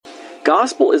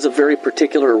gospel is a very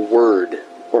particular word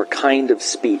or kind of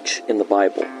speech in the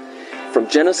Bible. From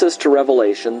Genesis to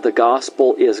Revelation, the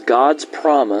gospel is God's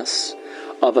promise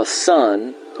of a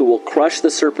son who will crush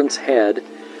the serpent's head,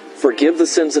 forgive the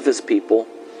sins of his people,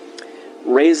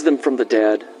 raise them from the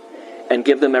dead, and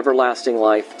give them everlasting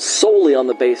life solely on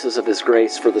the basis of his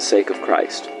grace for the sake of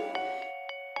Christ.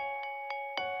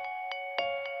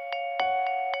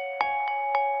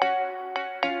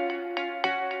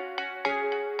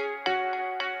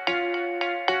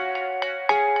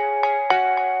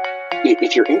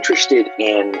 If you're interested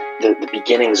in the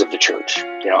beginnings of the church,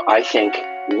 I think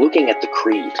looking at the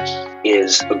creed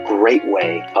is a great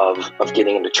way of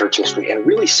getting into church history and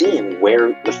really seeing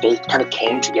where the faith kind of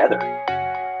came together.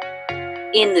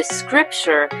 In the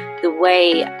scripture, the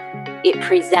way it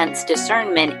presents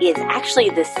discernment is actually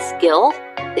the skill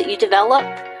that you develop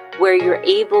where you're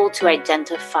able to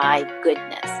identify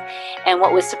goodness. And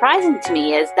what was surprising to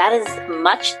me is that is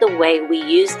much the way we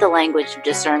use the language of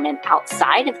discernment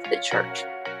outside of the church.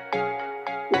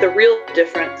 The real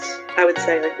difference, I would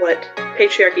say, like what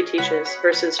patriarchy teaches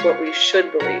versus what we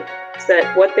should believe, is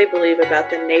that what they believe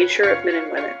about the nature of men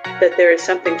and women, that there is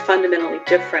something fundamentally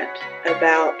different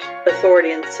about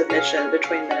authority and submission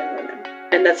between men and women.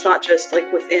 And that's not just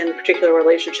like within particular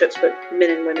relationships, but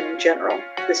men and women in general.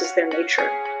 This is their nature.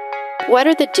 What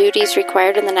are the duties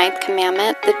required in the Ninth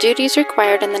Commandment? The duties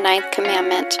required in the Ninth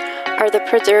Commandment are the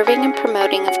preserving and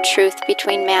promoting of truth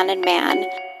between man and man.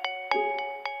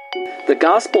 The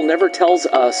gospel never tells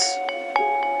us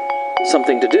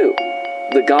something to do.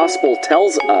 The gospel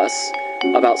tells us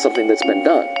about something that's been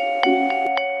done.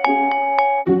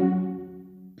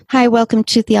 Hi, welcome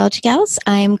to Theology Gals.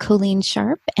 I'm Colleen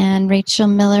Sharp, and Rachel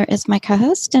Miller is my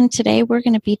co-host. And today we're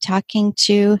going to be talking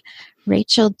to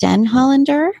Rachel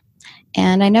Denhollander.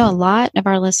 And I know a lot of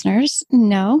our listeners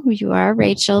know who you are,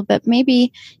 Rachel, but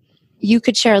maybe you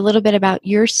could share a little bit about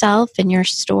yourself and your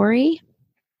story.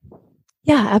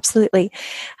 Yeah, absolutely.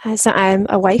 So I'm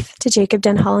a wife to Jacob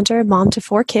Denhollander, mom to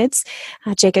 4 kids.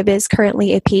 Jacob is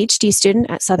currently a PhD student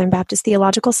at Southern Baptist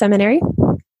Theological Seminary.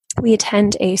 We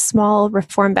attend a small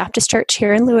Reformed Baptist church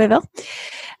here in Louisville.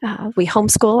 We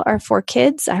homeschool our 4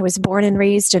 kids. I was born and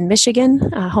raised in Michigan,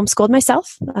 homeschooled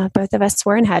myself. Both of us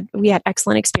were we had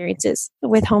excellent experiences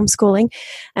with homeschooling,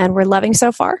 and we're loving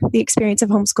so far the experience of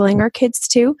homeschooling our kids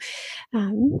too.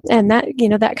 And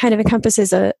that kind of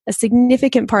encompasses a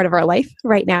significant part of our life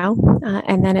right now.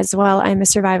 And then as well, I'm a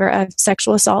survivor of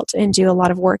sexual assault and do a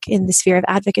lot of work in the sphere of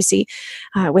advocacy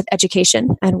with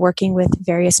education and working with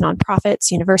various nonprofits,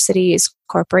 universities,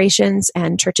 corporations,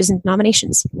 and churches and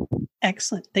denominations.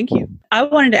 Excellent. Thank you. I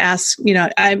wanted to ask,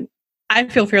 I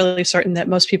feel fairly certain that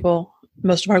most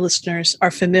of our listeners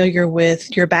are familiar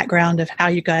with your background of how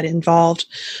you got involved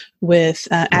with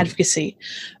advocacy.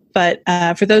 But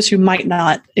for those who might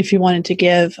not, if you wanted to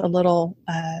give a little,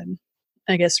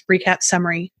 recap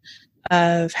summary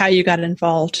of how you got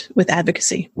involved with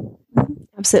advocacy.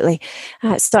 Absolutely.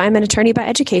 So I'm an attorney by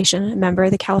education, a member of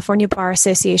the California Bar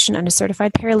Association, and a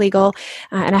certified paralegal,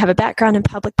 and I have a background in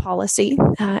public policy.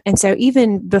 And so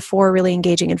even before really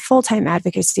engaging in full-time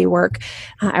advocacy work,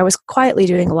 I was quietly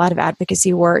doing a lot of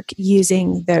advocacy work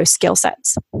using those skill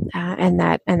sets and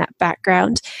that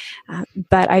background.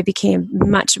 But I became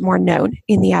much more known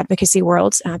in the advocacy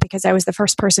world because I was the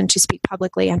first person to speak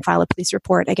publicly and file a police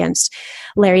report against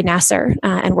Larry Nassar,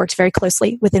 and worked very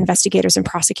closely with investigators and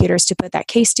prosecutors to put that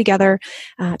case together,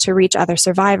 to reach other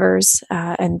survivors,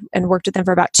 and worked with them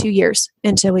for about 2 years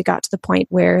until we got to the point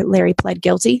where Larry pled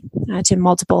guilty to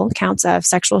multiple counts of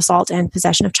sexual assault and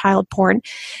possession of child porn.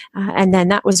 And then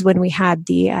that was when we had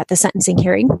the sentencing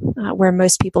hearing, where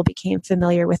most people became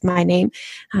familiar with my name.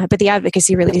 But the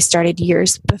advocacy really started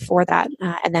years before that.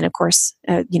 And then, of course,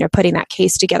 putting that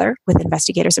case together with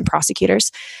investigators and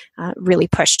prosecutors really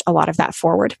pushed a lot of that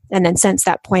forward. And then since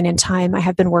that point in time, I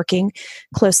have been working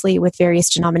closely with various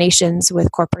denominations,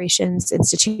 with corporations,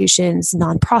 institutions,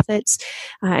 nonprofits,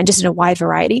 and just in a wide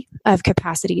variety of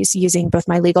capacities using both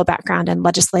my legal background and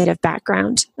legislative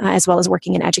background, as well as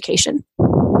working in education.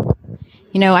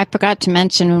 I forgot to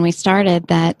mention when we started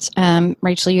that,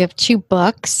 Rachel, you have 2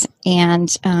 books,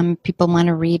 and people want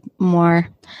to read more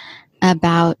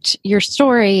about your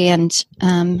story and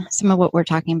some of what we're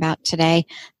talking about today.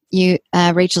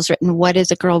 Rachel's written What is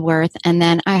a Girl Worth? And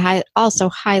then I also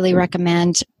highly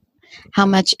recommend How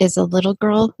Much is a Little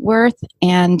Girl Worth?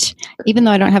 And even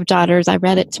though I don't have daughters, I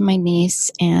read it to my niece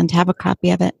and have a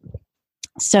copy of it.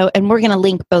 So, and we're going to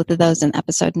link both of those in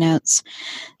episode notes.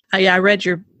 I read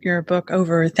your book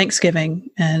over Thanksgiving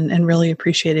and really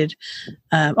appreciated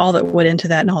all that went into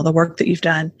that and all the work that you've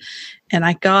done. And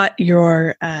I got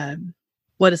your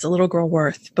What Is a Little Girl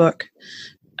Worth book.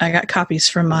 I got copies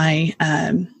from my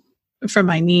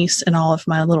niece and all of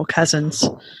my little cousins.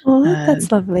 Oh,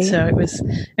 that's lovely. So it was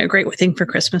a great thing for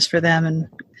Christmas for them. And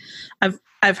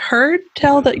I've heard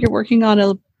tell that you're working on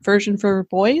a version for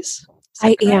boys.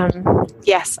 I am.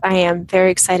 Yes, I am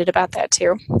very excited about that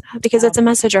too, because it's a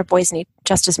message our boys need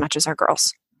just as much as our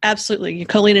girls. Absolutely.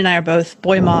 Colleen and I are both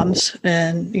boy moms,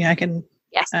 and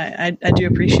Yes. I do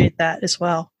appreciate that as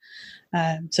well.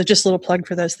 So just a little plug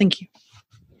for those. Thank you.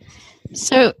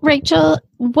 So, Rachel,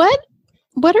 what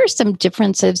are some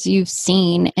differences you've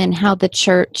seen in how the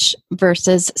church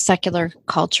versus secular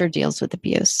culture deals with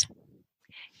abuse?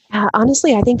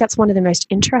 Honestly, I think that's one of the most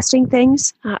interesting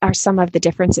things are some of the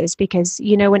differences, because,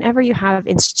 whenever you have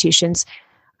institutions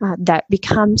that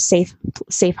become safe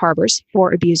harbors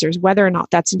for abusers, whether or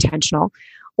not that's intentional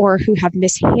or who have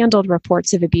mishandled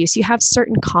reports of abuse, you have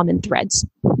certain common threads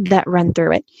that run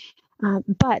through it.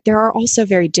 But there are also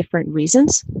very different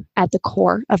reasons at the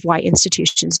core of why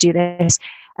institutions do this.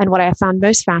 And what I have found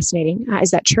most fascinating is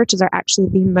that churches are actually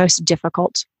the most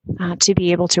difficult to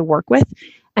be able to work with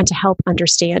and to help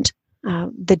understand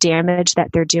the damage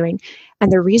that they're doing.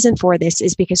 And the reason for this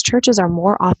is because churches are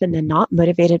more often than not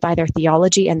motivated by their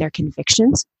theology and their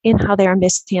convictions in how they are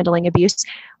mishandling abuse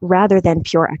rather than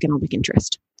pure economic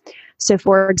interest. So,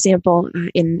 for example,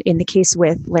 in the case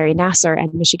with Larry Nassar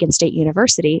and Michigan State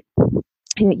University,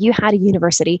 you had a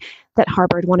university that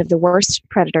harbored one of the worst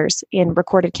predators in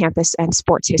recorded campus and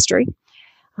sports history.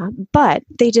 But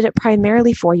they did it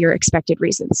primarily for your expected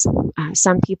reasons.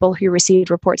 Some people who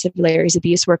received reports of Larry's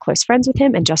abuse were close friends with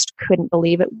him and just couldn't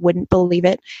believe it, wouldn't believe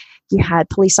it. You had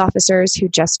police officers who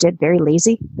just did very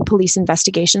lazy police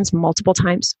investigations multiple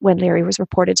times when Larry was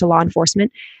reported to law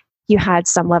enforcement. You had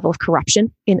some level of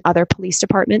corruption in other police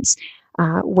departments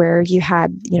where you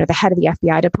had, the head of the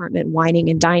FBI department whining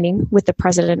and dining with the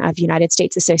president of United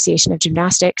States Association of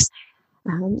Gymnastics.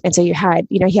 And so you had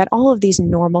all of these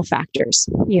normal factors.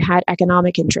 You had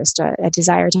economic interest, a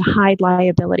desire to hide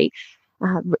liability,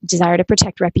 desire to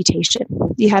protect reputation.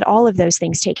 You had all of those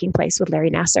things taking place with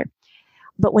Larry Nassar.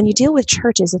 But when you deal with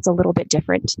churches, it's a little bit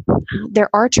different. There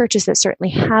are churches that certainly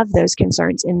have those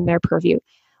concerns in their purview.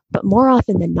 But more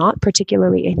often than not,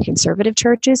 particularly in conservative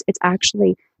churches, it's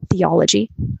actually theology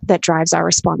that drives our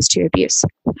response to abuse.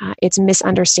 It's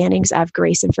misunderstandings of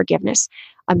grace and forgiveness,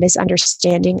 a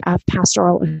misunderstanding of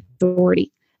pastoral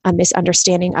authority, a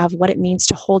misunderstanding of what it means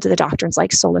to hold to the doctrines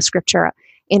like sola scriptura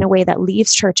in a way that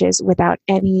leaves churches without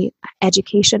any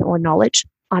education or knowledge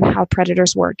on how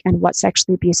predators work and what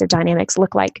sexually abusive dynamics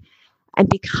look like. And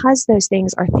because those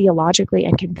things are theologically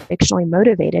and convictionally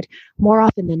motivated, more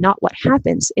often than not, what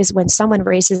happens is when someone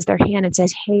raises their hand and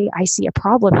says, "Hey, I see a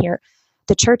problem here,"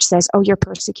 the church says, "Oh, you're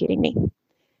persecuting me.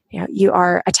 You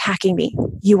are attacking me.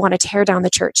 You want to tear down the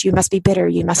church. You must be bitter.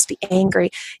 You must be angry.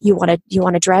 You want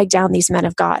to drag down these men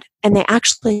of God." And they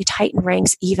actually tighten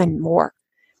ranks even more,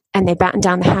 and they batten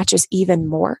down the hatches even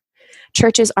more.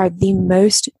 Churches are the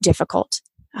most difficult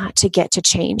to get to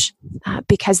change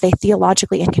because they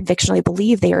theologically and convictionally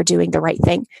believe they are doing the right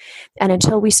thing. And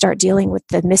until we start dealing with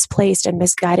the misplaced and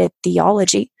misguided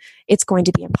theology, it's going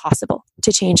to be impossible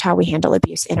to change how we handle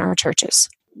abuse in our churches.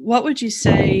 What would you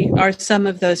say are some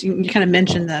of those, you kind of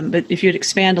mentioned them, but if you'd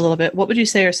expand a little bit, what would you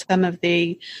say are some of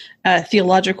the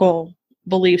theological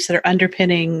beliefs that are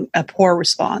underpinning a poor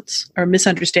response or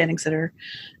misunderstandings that are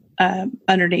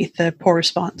underneath the poor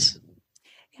response?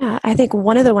 Yeah, I think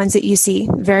one of the ones that you see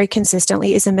very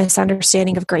consistently is a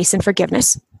misunderstanding of grace and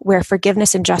forgiveness, where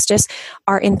forgiveness and justice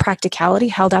are in practicality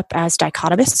held up as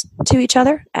dichotomous to each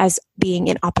other, as being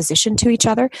in opposition to each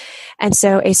other. And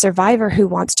so a survivor who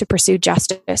wants to pursue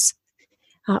justice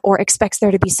or expects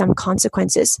there to be some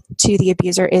consequences to the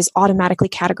abuser is automatically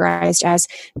categorized as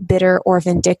bitter or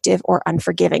vindictive or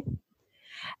unforgiving.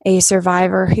 A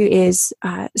survivor who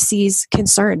sees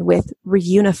concern with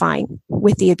reunifying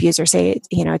with the abuser, say,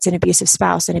 it's an abusive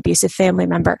spouse, an abusive family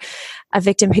member, a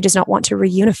victim who does not want to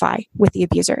reunify with the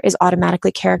abuser is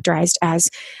automatically characterized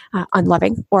as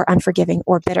unloving or unforgiving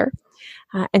or bitter.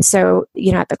 And so,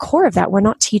 at the core of that, we're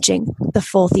not teaching the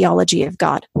full theology of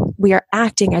God. We are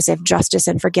acting as if justice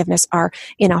and forgiveness are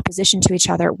in opposition to each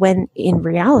other, when in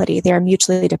reality, they are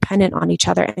mutually dependent on each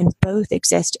other and both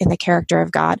exist in the character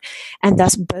of God, and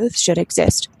thus both should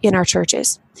exist in our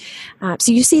churches.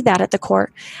 So you see that at the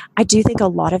core. I do think a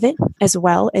lot of it, as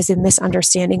well, is a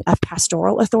misunderstanding of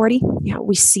pastoral authority.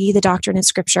 We see the doctrine in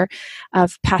Scripture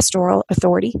of pastoral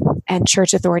authority and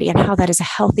church authority and how that is a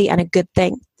healthy and a good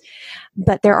thing.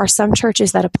 But there are some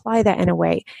churches that apply that in a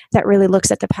way that really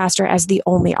looks at the pastor as the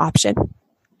only option.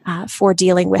 for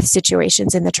dealing with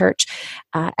situations in the church,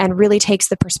 and really takes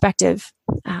the perspective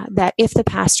that if the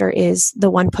pastor is the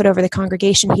one put over the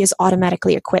congregation, he is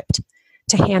automatically equipped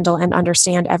to handle and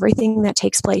understand everything that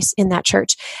takes place in that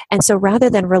church. And so rather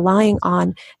than relying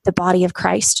on the body of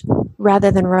Christ,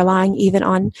 rather than relying even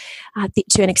on,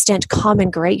 to an extent,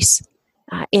 common grace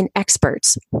in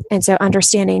experts, and so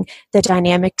understanding the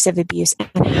dynamics of abuse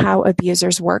and how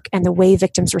abusers work and the way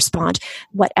victims respond,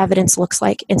 what evidence looks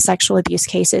like in sexual abuse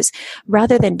cases,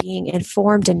 rather than being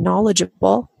informed and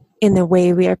knowledgeable in the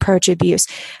way we approach abuse,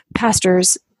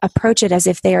 pastors approach it as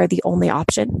if they are the only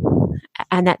option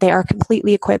and that they are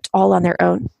completely equipped all on their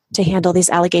own to handle these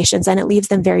allegations, and it leaves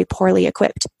them very poorly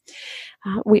equipped.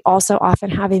 We also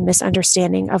often have a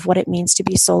misunderstanding of what it means to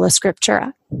be sola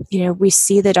scriptura. We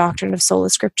see the doctrine of sola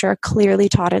scriptura clearly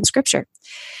taught in Scripture.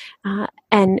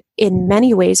 And in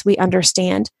many ways, we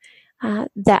understand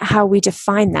that how we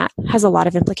define that has a lot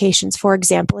of implications. For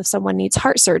example, if someone needs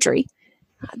heart surgery,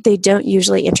 they don't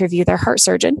usually interview their heart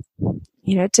surgeon,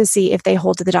 to see if they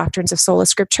hold to the doctrines of sola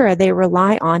scriptura. They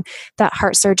rely on that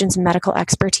heart surgeon's medical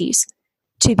expertise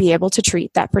to be able to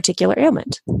treat that particular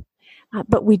ailment.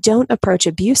 But we don't approach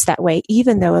abuse that way,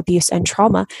 even though abuse and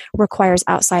trauma requires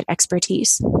outside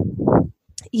expertise.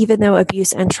 Even though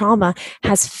abuse and trauma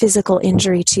has physical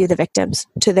injury to the victims,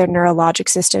 to their neurologic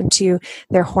system, to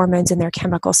their hormones and their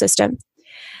chemical system.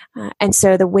 And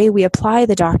so the way we apply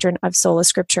the doctrine of sola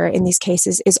scriptura in these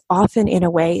cases is often in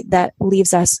a way that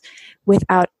leaves us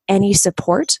without any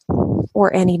support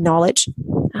or any knowledge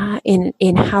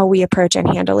in how we approach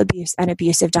and handle abuse and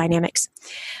abusive dynamics.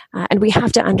 And we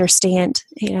have to understand,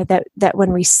 that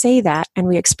when we say that and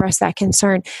we express that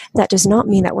concern, that does not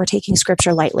mean that we're taking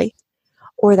Scripture lightly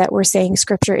or that we're saying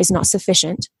Scripture is not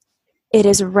sufficient. It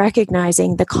is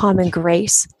recognizing the common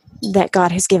grace that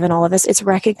God has given all of us. It's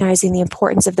recognizing the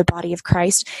importance of the body of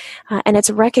Christ, and it's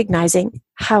recognizing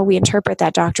how we interpret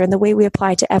that doctrine, the way we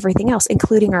apply to everything else,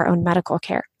 including our own medical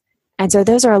care. And so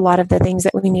those are a lot of the things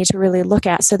that we need to really look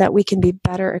at so that we can be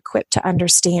better equipped to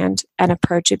understand and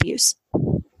approach abuse.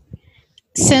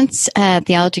 Since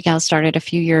Theology Gal started a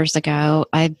few years ago,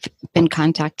 I've been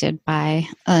contacted by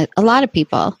a lot of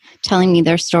people telling me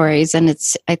their stories, and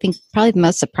I think probably the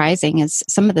most surprising is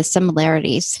some of the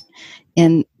similarities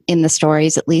in the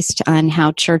stories, at least on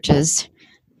how churches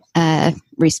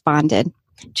responded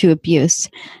to abuse.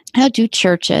 How do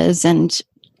churches and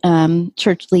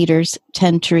church leaders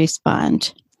tend to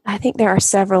respond? I think there are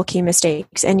several key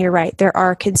mistakes, and you're right. There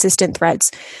are consistent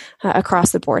threads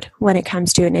across the board when it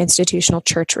comes to an institutional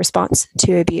church response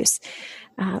to abuse.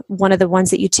 One of the ones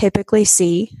that you typically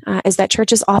see is that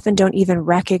churches often don't even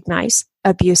recognize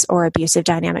abuse or abusive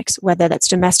dynamics, whether that's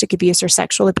domestic abuse or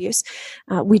sexual abuse.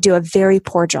 We do a very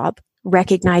poor job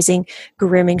recognizing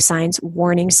grooming signs,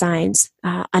 warning signs,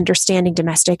 understanding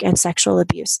domestic and sexual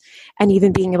abuse, and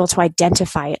even being able to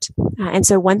identify it. And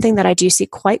so one thing that I do see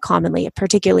quite commonly,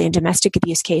 particularly in domestic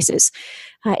abuse cases,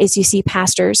 is you see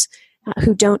pastors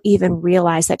who don't even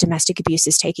realize that domestic abuse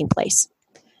is taking place.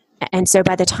 And so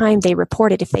by the time they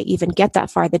report it, if they even get that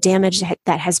far, the damage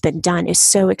that has been done is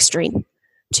so extreme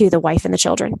to the wife and the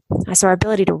children. So our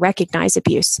ability to recognize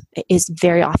abuse is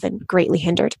very often greatly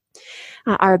hindered.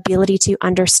 Our ability to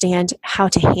understand how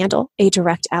to handle a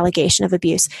direct allegation of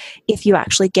abuse, if you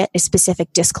actually get a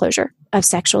specific disclosure of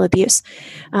sexual abuse,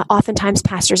 oftentimes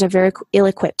pastors are very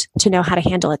ill-equipped to know how to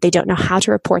handle it. They don't know how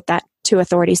to report that to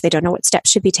authorities. They don't know what steps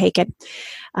should be taken.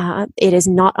 It is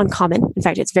not uncommon. In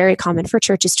fact, it's very common for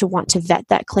churches to want to vet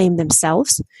that claim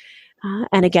themselves.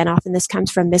 And again, often this comes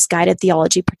from misguided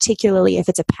theology, particularly if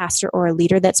it's a pastor or a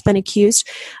leader that's been accused.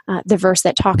 The verse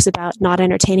that talks about not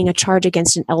entertaining a charge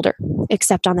against an elder,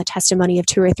 except on the testimony of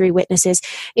 2 or 3 witnesses,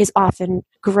 is often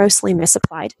grossly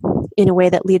misapplied in a way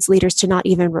that leads leaders to not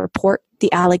even report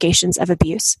the allegations of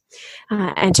abuse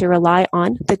and to rely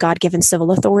on the God-given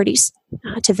civil authorities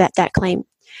to vet that claim.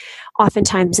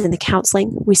 Oftentimes in the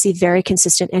counseling, we see very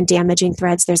consistent and damaging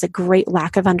threads. There's a great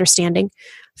lack of understanding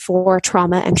for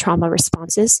trauma and trauma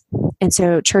responses. And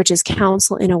so churches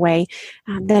counsel in a way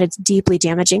that it's deeply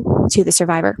damaging to the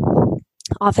survivor.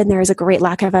 Often there is a great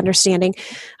lack of understanding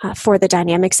for the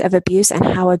dynamics of abuse and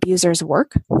how abusers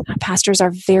work. Pastors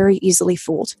are very easily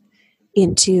fooled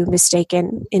into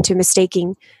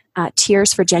mistaking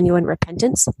tears for genuine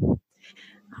repentance,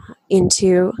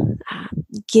 into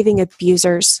giving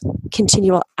abusers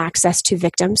continual access to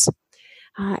victims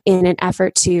in an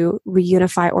effort to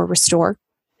reunify or restore.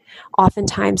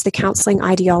 Oftentimes, the counseling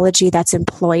ideology that's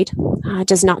employed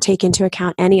does not take into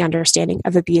account any understanding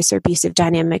of abuse or abusive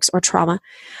dynamics or trauma.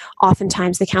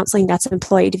 Oftentimes, the counseling that's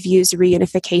employed views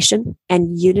reunification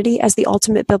and unity as the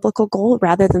ultimate biblical goal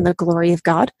rather than the glory of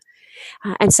God.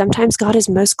 And sometimes God is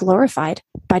most glorified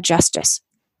by justice.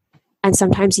 And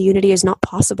sometimes unity is not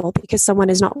possible because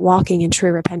someone is not walking in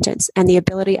true repentance. And the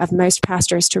ability of most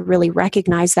pastors to really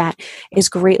recognize that is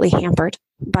greatly hampered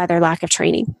by their lack of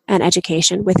training and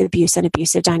education with abuse and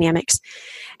abusive dynamics.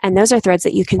 And those are threads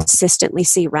that you consistently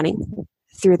see running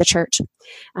through the church.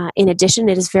 In addition,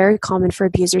 it is very common for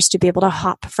abusers to be able to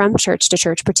hop from church to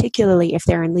church, particularly if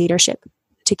they're in leadership,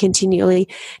 to continually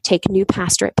take new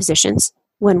pastorate positions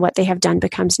when what they have done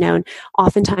becomes known.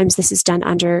 Oftentimes, this is done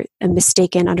under a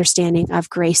mistaken understanding of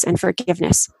grace and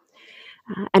forgiveness.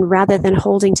 And rather than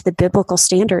holding to the biblical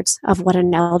standards of what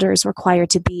an elder is required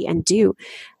to be and do,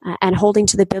 and holding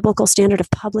to the biblical standard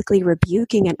of publicly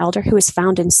rebuking an elder who is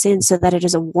found in sin so that it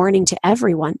is a warning to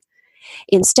everyone,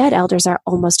 instead, elders are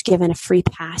almost given a free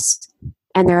pass,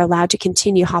 and they're allowed to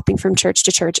continue hopping from church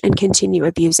to church and continue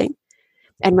abusing.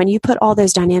 And when you put all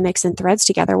those dynamics and threads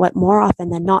together, what more often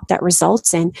than not that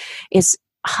results in is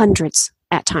hundreds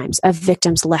at times of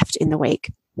victims left in the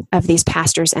wake of these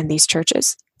pastors and these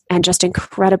churches, and just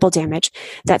incredible damage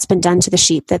that's been done to the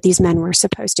sheep that these men were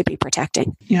supposed to be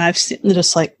protecting. Yeah, I've seen,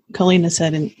 just like Kalina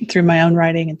said, and through my own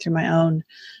writing and through my own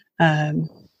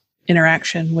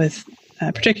interaction with,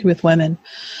 particularly with women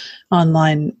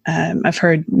online, I've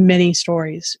heard many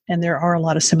stories, and there are a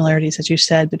lot of similarities, as you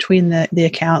said, between the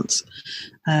accounts,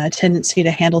 a tendency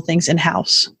to handle things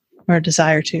in-house, or a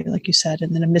desire to, like you said,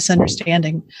 and then a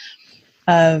misunderstanding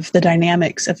of the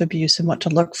dynamics of abuse and what to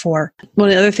look for. One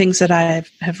of the other things that I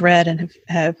have read and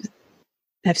have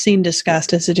seen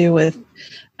discussed has to do with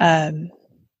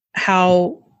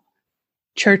how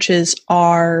churches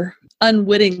are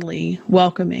unwittingly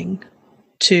welcoming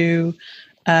to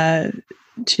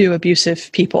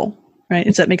abusive people, right?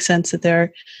 Does that make sense?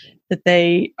 That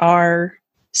they are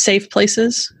safe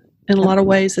places in a lot of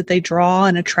ways, that they draw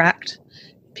and attract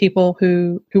people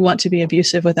who want to be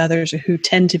abusive with others, or who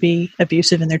tend to be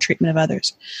abusive in their treatment of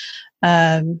others.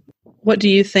 What do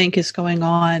you think is going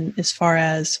on as far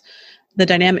as the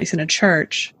dynamics in a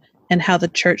church, and how the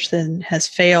church then has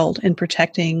failed in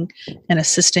protecting and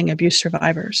assisting abuse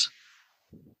survivors?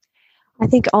 I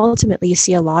think ultimately you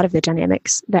see a lot of the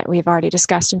dynamics that we've already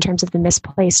discussed in terms of the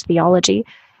misplaced theology,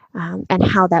 and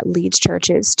how that leads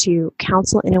churches to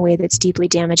counsel in a way that's deeply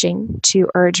damaging, to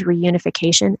urge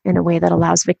reunification in a way that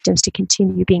allows victims to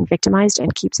continue being victimized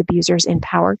and keeps abusers in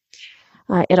power.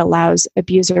 It allows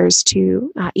abusers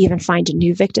to even find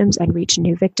new victims and reach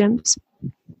new victims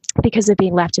because of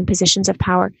being left in positions of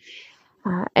power.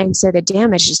 And so the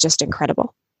damage is just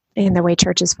incredible in the way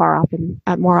churches more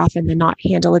often than not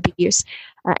handle abuse.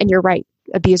 And you're right,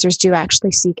 abusers do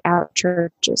actually seek out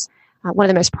churches. One of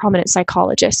the most prominent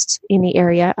psychologists in the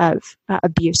area of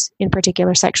abuse, in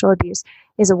particular sexual abuse,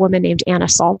 is a woman named Anna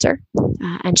Salter.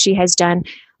 And she has done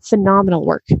phenomenal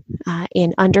work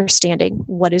in understanding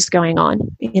what is going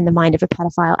on in the mind of a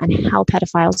pedophile and how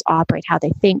pedophiles operate, how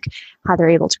they think, how they're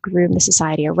able to groom the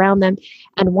society around them.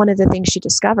 And one of the things she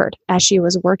discovered as she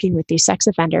was working with these sex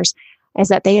offenders is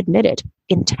that they admitted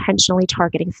intentionally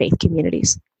targeting faith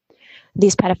communities.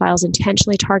 These pedophiles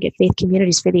intentionally target faith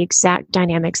communities for the exact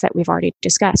dynamics that we've already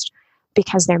discussed,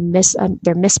 because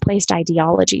their misplaced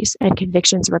ideologies and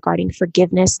convictions regarding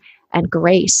forgiveness and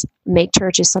grace make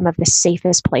churches some of the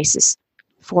safest places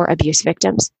for abuse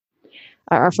victims,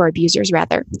 or for abusers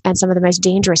rather, and some of the most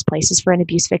dangerous places for an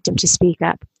abuse victim to speak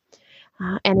up.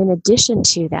 And in addition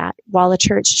to that, while a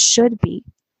church should be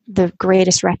the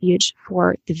greatest refuge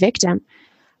for the victim,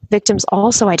 victims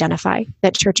also identify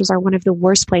that churches are one of the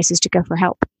worst places to go for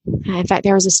help. In fact,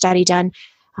 there was a study done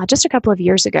just a couple of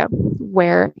years ago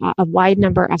where a wide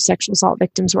number of sexual assault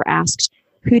victims were asked,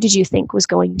 who did you think was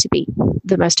going to be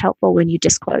the most helpful when you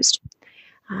disclosed?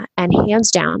 And hands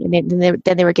down, and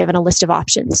then they were given a list of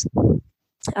options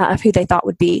of who they thought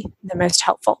would be the most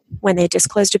helpful when they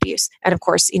disclosed abuse. And of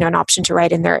course, an option to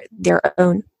write in their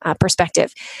own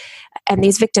perspective. And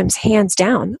these victims, hands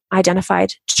down,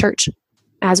 identified church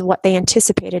as what they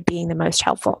anticipated being the most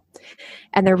helpful.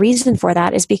 And the reason for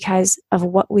that is because of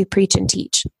what we preach and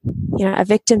teach. A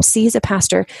victim sees a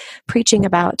pastor preaching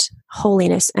about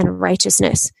holiness and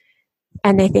righteousness,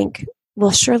 and they think,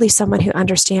 well, surely someone who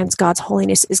understands God's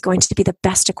holiness is going to be the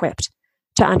best equipped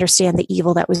to understand the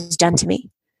evil that was done to me.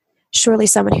 Surely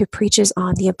someone who preaches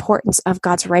on the importance of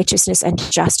God's righteousness and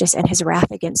justice and his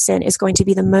wrath against sin is going to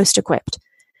be the most equipped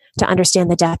to understand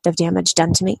the depth of damage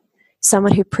done to me.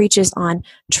 Someone who preaches on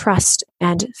trust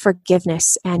and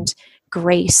forgiveness and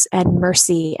grace and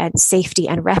mercy and safety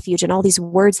and refuge and all these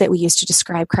words that we use to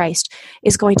describe Christ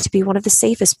is going to be one of the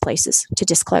safest places to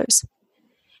disclose.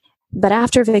 But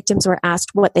after victims were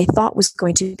asked what they thought was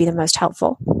going to be the most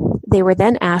helpful, they were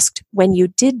then asked, when you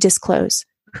did disclose,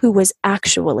 who was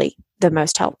actually the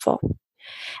most helpful.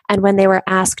 And when they were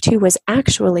asked who was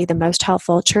actually the most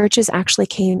helpful, churches actually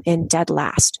came in dead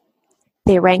last.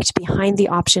 They ranked behind the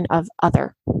option of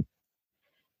other.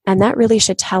 And that really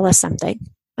should tell us something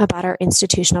about our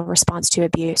institutional response to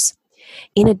abuse.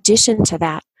 In addition to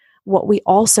that, what we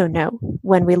also know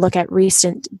when we look at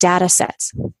recent data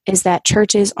sets is that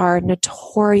churches are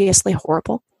notoriously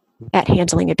horrible at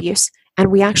handling abuse.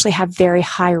 And we actually have very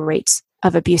high rates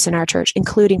of abuse in our church,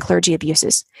 including clergy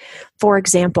abuses. For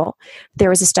example, there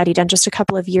was a study done just a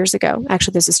couple of years ago.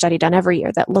 Actually, there's a study done every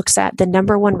year that looks at the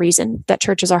number one reason that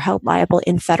churches are held liable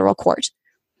in federal court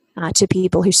to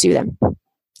people who sue them.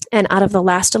 And out of the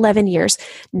last 11 years,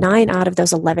 9 out of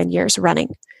those 11 years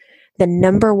running, the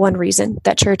number one reason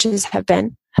that churches have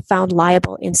been found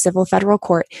liable in civil federal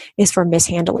court is for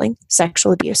mishandling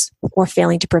sexual abuse or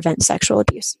failing to prevent sexual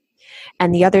abuse.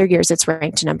 And the other years, it's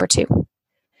ranked number 2.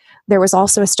 There was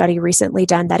also a study recently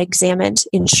done that examined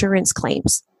insurance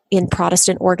claims in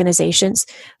Protestant organizations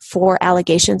for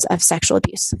allegations of sexual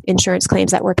abuse, insurance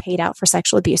claims that were paid out for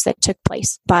sexual abuse that took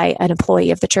place by an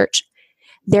employee of the church.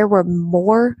 There were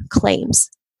more claims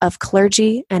of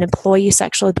clergy and employee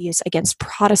sexual abuse against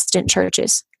Protestant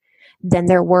churches than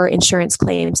there were insurance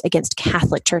claims against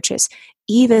Catholic churches,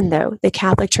 even though the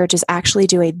Catholic churches actually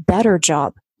do a better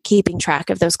job keeping track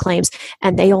of those claims,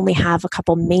 and they only have a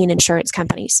couple main insurance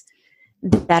companies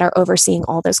that are overseeing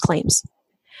all those claims.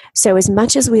 So as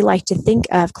much as we like to think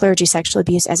of clergy sexual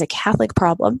abuse as a Catholic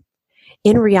problem,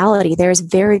 in reality, there is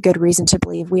very good reason to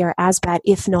believe we are as bad,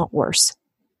 if not worse,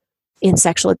 in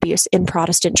sexual abuse in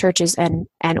Protestant churches and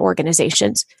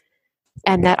organizations,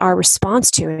 and that our response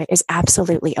to it is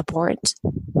absolutely abhorrent.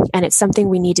 And it's something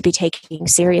we need to be taking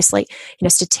seriously.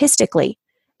 Statistically,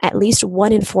 at least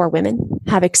 1 in 4 women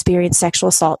have experienced sexual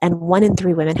assault, and 1 in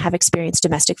 3 women have experienced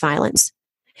domestic violence.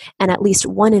 And at least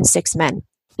 1 in 6 men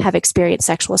have experienced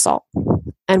sexual assault.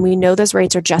 And we know those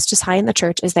rates are just as high in the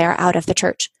church as they are out of the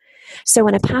church. So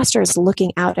when a pastor is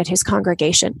looking out at his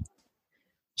congregation,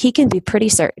 he can be pretty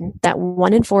certain that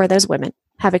 1 in 4 of those women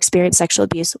have experienced sexual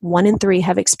abuse, 1 in 3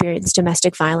 have experienced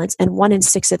domestic violence, and 1 in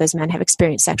 6 of those men have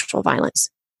experienced sexual violence.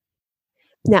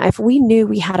 Now, if we knew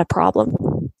we had a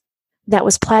problem that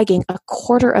was plaguing a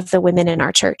quarter of the women in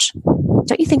our church,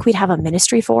 don't you think we'd have a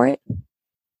ministry for it?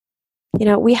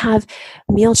 We have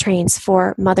meal trains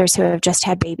for mothers who have just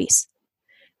had babies.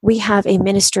 We have a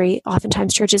ministry,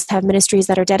 oftentimes churches have ministries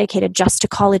that are dedicated just to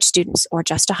college students or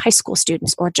just to high school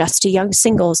students or just to young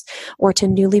singles or to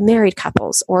newly married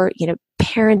couples or,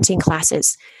 parenting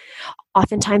classes.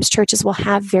 Oftentimes churches will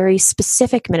have very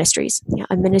specific ministries,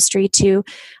 a ministry to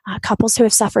couples who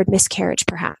have suffered miscarriage,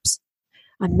 perhaps,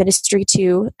 a ministry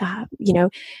to,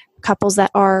 couples that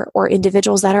are, or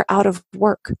individuals that are out of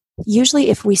work.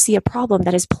 Usually if we see a problem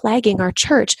that is plaguing our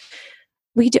church,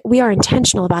 we are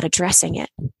intentional about addressing it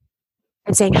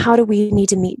and saying, how do we need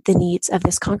to meet the needs of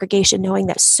this congregation, knowing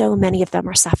that so many of them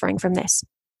are suffering from this?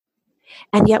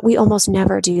 And yet we almost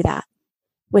never do that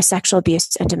with sexual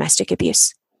abuse and domestic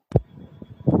abuse.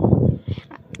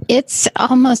 It's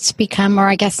almost become, or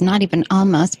I guess not even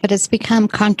almost, but it's become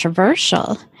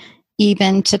controversial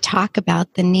even to talk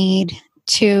about the need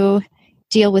to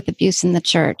deal with abuse in the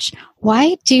church.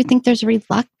 Why do you think there's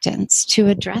reluctance to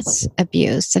address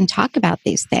abuse and talk about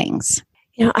these things?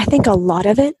 I think a lot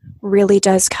of it really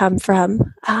does come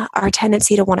from our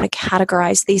tendency to want to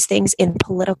categorize these things in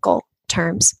political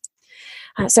terms.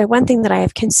 So one thing that I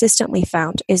have consistently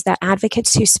found is that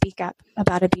advocates who speak up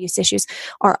about abuse issues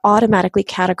are automatically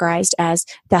categorized as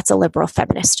that's a liberal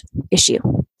feminist issue.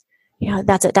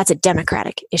 That's a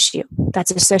democratic issue.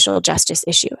 That's a social justice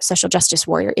issue, social justice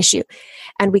warrior issue.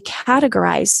 And we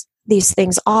categorize these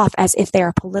things off as if they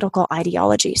are political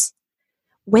ideologies,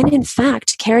 when in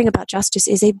fact, caring about justice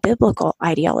is a biblical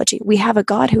ideology. We have a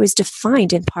God who is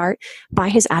defined in part by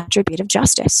his attribute of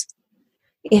justice.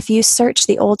 If you search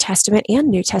the Old Testament and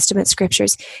New Testament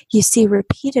scriptures, you see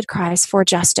repeated cries for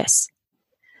justice.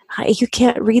 You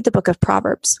can't read the book of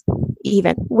Proverbs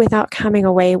even without coming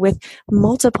away with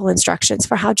multiple instructions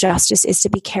for how justice is to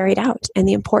be carried out and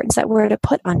the importance that we're to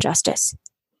put on justice.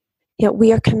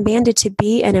 We are commanded to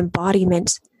be an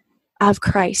embodiment of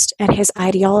Christ and his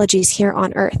ideologies here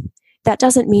on earth. That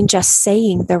doesn't mean just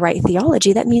saying the right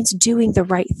theology. That means doing the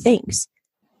right things,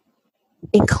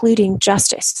 including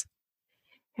justice.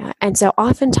 And so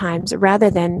oftentimes, rather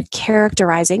than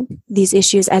characterizing these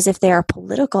issues as if they are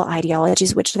political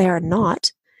ideologies, which they are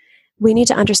not, we need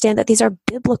to understand that these are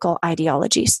biblical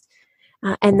ideologies,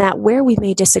 and that where we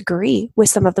may disagree with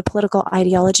some of the political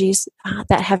ideologies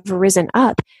that have risen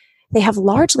up, they have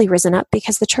largely risen up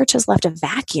because the church has left a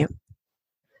vacuum.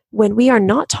 when we are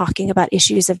not talking about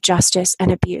issues of justice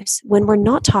and abuse, when we're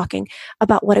not talking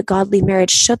about what a godly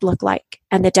marriage should look like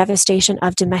and the devastation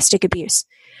of domestic abuse,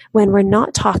 when we're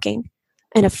not talking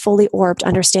in a fully orbed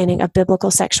understanding of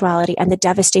biblical sexuality and the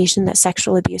devastation that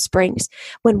sexual abuse brings,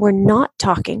 when we're not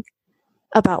talking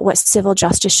about what civil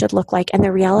justice should look like and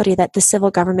the reality that the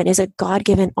civil government is a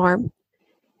God-given arm,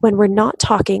 when we're not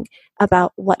talking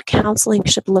about what counseling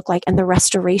should look like and the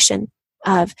restoration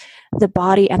of the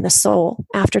body and the soul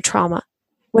after trauma,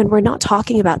 when we're not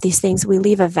talking about these things, we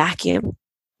leave a vacuum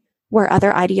where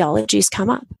other ideologies come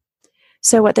up.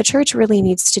 So what the church really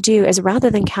needs to do is, rather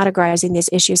than categorizing these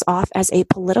issues off as a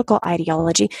political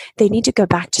ideology, they need to go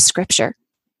back to Scripture.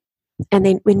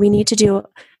 And we need to do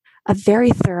a very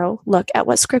thorough look at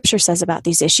what Scripture says about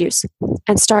these issues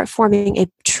and start forming a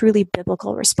truly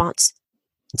biblical response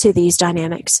to these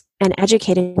dynamics and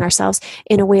educating ourselves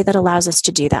in a way that allows us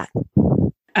to do that.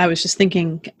 I was just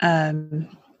thinking,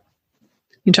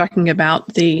 you're talking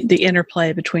about the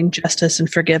interplay between justice and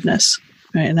forgiveness,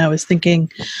 right? And I was thinking,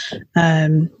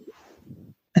 I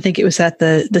think it was at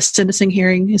the sentencing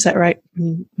hearing. Is that right?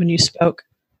 When you spoke,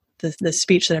 the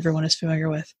speech that everyone is familiar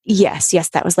with. Yes,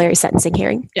 that was Larry's sentencing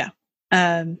hearing. Yeah,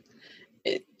 and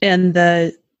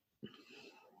the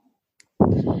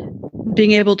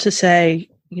being able to say,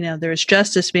 there is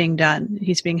justice being done.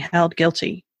 He's being held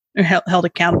guilty or held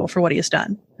accountable for what he has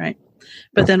done, right?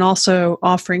 But then also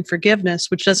offering forgiveness,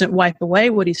 which doesn't wipe away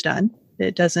what he's done.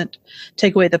 It doesn't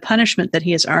take away the punishment that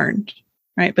he has earned,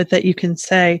 right? But that you can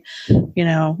say,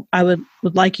 I would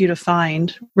like you to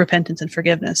find repentance and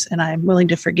forgiveness, and I'm willing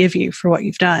to forgive you for what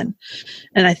you've done.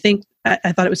 And I think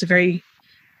I thought it was a very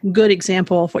good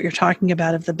example of what you're talking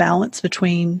about, of the balance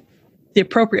between the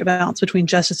appropriate balance between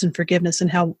justice and forgiveness, and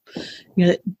how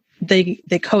they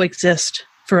coexist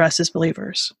for us as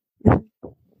believers.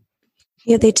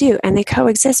 Yeah, they do. And they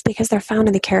coexist because they're found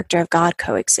in the character of God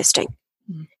coexisting.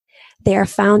 Mm-hmm. They are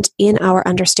found in our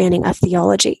understanding of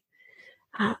theology.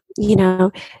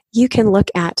 You can look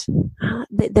at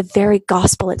the very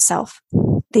gospel itself,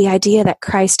 the idea that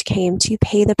Christ came to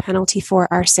pay the penalty for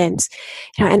our sins.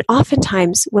 And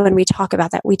oftentimes when we talk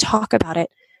about that, we talk about it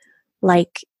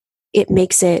like it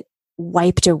makes it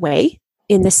wiped away,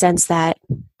 in the sense that,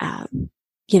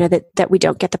 that we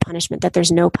don't get the punishment, that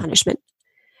there's no punishment.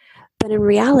 But in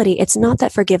reality, it's not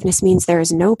that forgiveness means there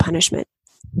is no punishment.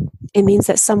 It means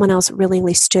that someone else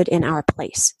willingly stood in our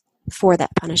place for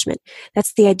that punishment.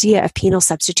 That's the idea of penal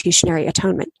substitutionary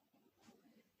atonement.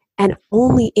 And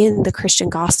only in the Christian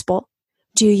gospel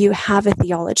do you have a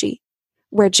theology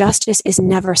where justice is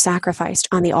never sacrificed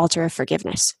on the altar of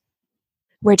forgiveness,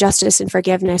 where justice and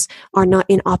forgiveness are not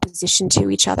in opposition to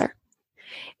each other.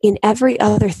 In every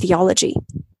other theology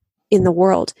in the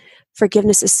world,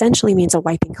 forgiveness essentially means a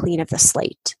wiping clean of the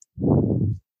slate,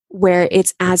 where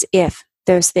it's as if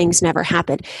those things never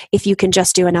happened. If you can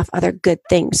just do enough other good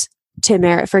things to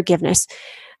merit forgiveness,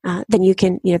 then you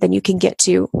can get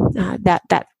to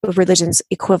that religion's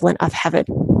equivalent of heaven.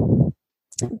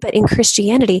 But in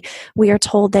Christianity, we are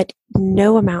told that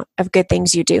no amount of good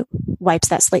things you do wipes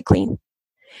that slate clean.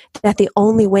 That the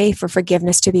only way for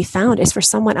forgiveness to be found is for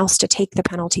someone else to take the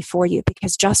penalty for you,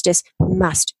 because justice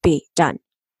must be done.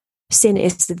 Sin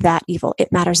is that evil.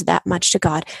 It matters that much to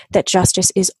God that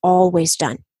justice is always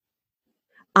done.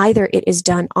 Either it is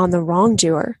done on the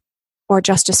wrongdoer, or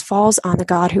justice falls on the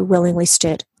God who willingly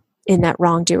stood in that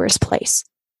wrongdoer's place.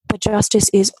 But justice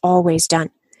is always done.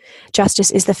 Justice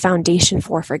is the foundation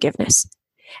for forgiveness.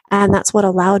 And that's what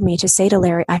allowed me to say to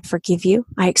Larry, I forgive you.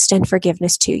 I extend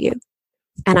forgiveness to you.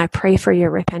 And I pray for your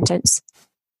repentance.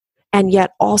 And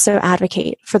yet also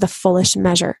advocate for the fullest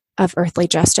measure of earthly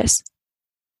justice.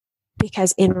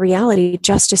 Because in reality,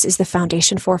 justice is the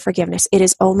foundation for forgiveness. It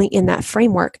is only in that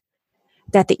framework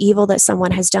that the evil that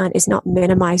someone has done is not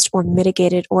minimized or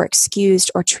mitigated or excused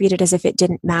or treated as if it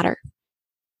didn't matter.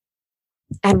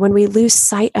 And when we lose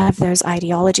sight of those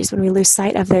ideologies, when we lose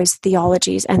sight of those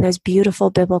theologies and those beautiful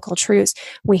biblical truths,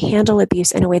 we handle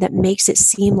abuse in a way that makes it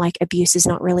seem like abuse is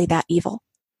not really that evil.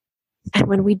 And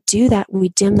when we do that, we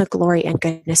dim the glory and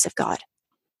goodness of God.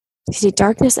 You see,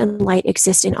 darkness and light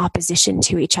exist in opposition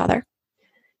to each other.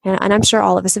 And I'm sure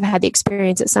all of us have had the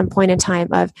experience at some point in time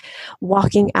of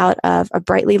walking out of a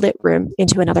brightly lit room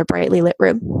into another brightly lit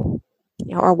room,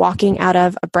 or walking out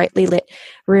of a brightly lit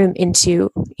room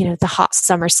into, the hot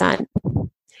summer sun.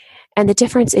 And the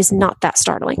difference is not that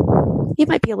startling. It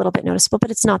might be a little bit noticeable,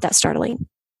 but it's not that startling.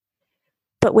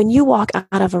 But when you walk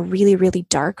out of a really, really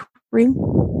dark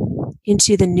room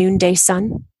into the noonday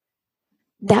sun,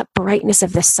 that brightness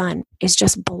of the sun is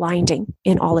just blinding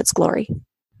in all its glory.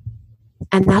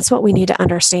 And that's what we need to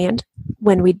understand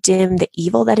when we dim the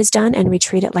evil that is done and we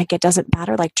treat it like it doesn't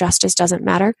matter, like justice doesn't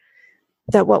matter,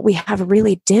 that what we have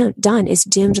really done is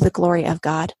dimmed the glory of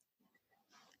God.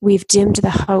 We've dimmed the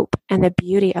hope and the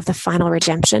beauty of the final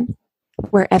redemption,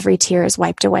 where every tear is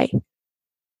wiped away.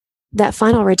 That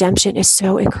final redemption is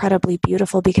so incredibly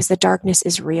beautiful because the darkness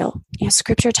is real.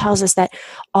 Scripture tells us that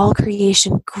all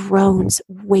creation groans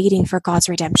waiting for God's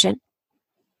redemption.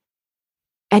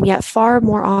 And yet far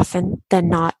more often than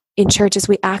not, in churches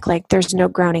we act like there's no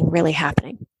groaning really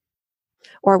happening.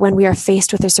 Or when we are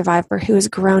faced with a survivor who is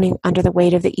groaning under the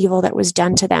weight of the evil that was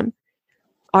done to them,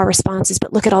 our response is,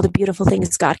 but look at all the beautiful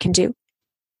things God can do.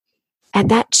 And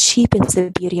that cheapens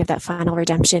the beauty of that final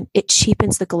redemption. It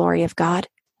cheapens the glory of God.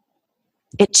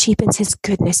 It cheapens his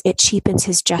goodness. It cheapens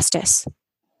his justice.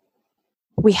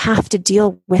 We have to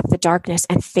deal with the darkness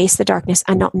and face the darkness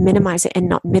and not minimize it and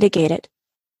not mitigate it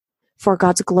for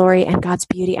God's glory and God's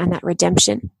beauty and that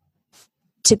redemption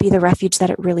to be the refuge that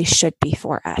it really should be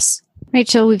for us.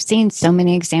 Rachel, we've seen so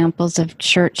many examples of the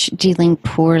church dealing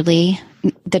poorly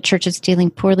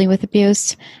with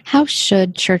abuse. How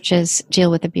should churches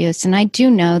deal with abuse? And I do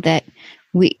know that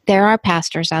there are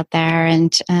pastors out there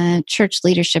and church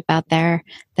leadership out there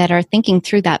that are thinking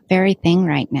through that very thing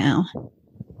right now.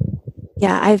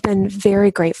 Yeah, I've been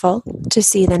very grateful to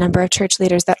see the number of church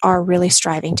leaders that are really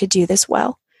striving to do this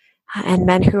well, and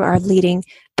men who are leading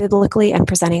biblically and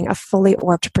presenting a fully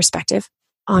orbed perspective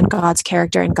on God's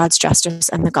character and God's justice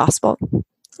and the gospel.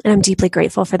 And I'm deeply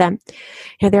grateful for them.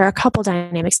 There are a couple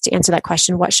dynamics to answer that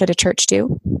question. What should a church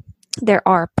do? There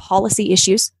are policy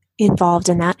issues involved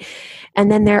in that.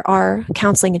 And then there are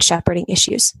counseling and shepherding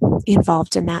issues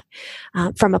involved in that.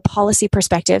 From a policy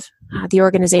perspective, the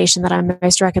organization that I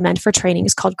most recommend for training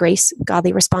is called GRACE,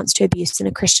 Godly Response to Abuse in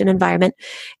a Christian Environment.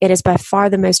 It is by far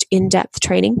the most in-depth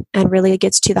training and really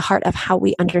gets to the heart of how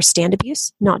we understand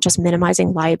abuse, not just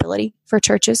minimizing liability for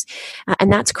churches.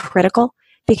 And that's critical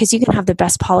because you can have the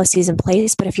best policies in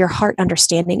place, but if your heart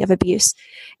understanding of abuse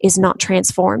is not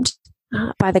transformed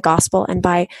by the gospel and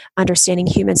by understanding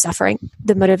human suffering,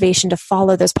 the motivation to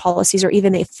follow those policies or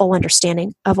even a full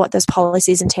understanding of what those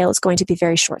policies entail is going to be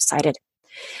very short-sighted.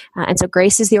 And so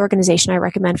GRACE is the organization I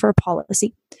recommend for a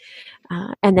policy.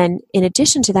 And then in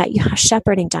addition to that, you have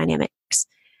shepherding dynamics.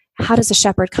 How does a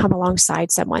shepherd come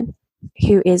alongside someone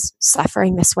who is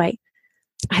suffering this way?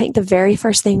 I think the very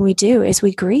first thing we do is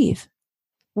we grieve.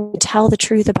 We tell the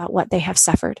truth about what they have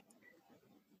suffered.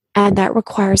 And that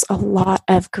requires a lot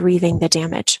of grieving the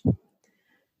damage.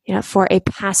 For a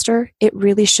pastor, it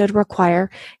really should require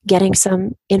getting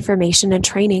some information and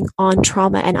training on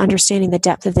trauma and understanding the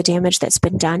depth of the damage that's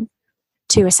been done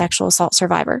to a sexual assault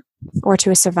survivor or to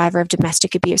a survivor of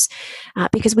domestic abuse.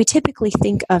 Because we typically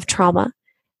think of trauma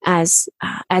as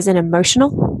an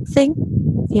emotional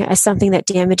thing, as something that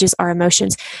damages our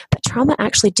emotions, but trauma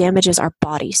actually damages our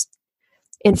bodies.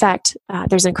 In fact,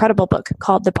 there's an incredible book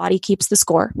called The Body Keeps the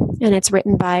Score, and it's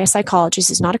written by a psychologist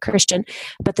who's not a Christian,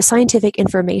 but the scientific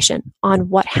information on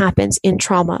what happens in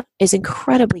trauma is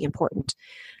incredibly important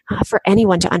for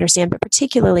anyone to understand, but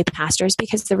particularly pastors,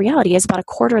 because the reality is about a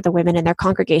quarter of the women in their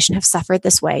congregation have suffered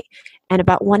this way, and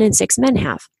about 1 in 6 men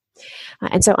have.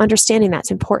 And so understanding that's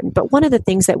important. But one of the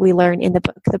things that we learn in the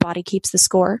book, The Body Keeps the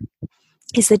Score,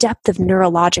 is the depth of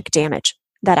neurologic damage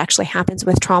that actually happens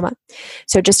with trauma.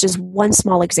 So just as one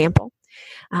small example,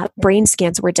 brain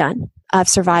scans were done of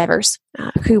survivors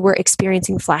who were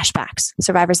experiencing flashbacks,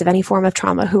 survivors of any form of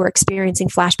trauma who were experiencing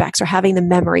flashbacks or having the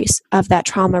memories of that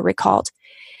trauma recalled.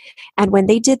 And when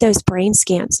they did those brain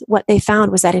scans, what they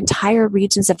found was that entire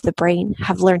regions of the brain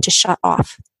have learned to shut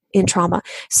off in trauma,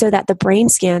 so that the brain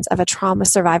scans of a trauma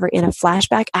survivor in a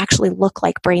flashback actually look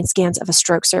like brain scans of a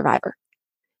stroke survivor.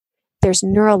 There's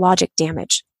neurologic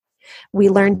damage. We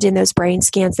learned in those brain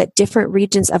scans that different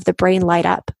regions of the brain light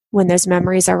up when those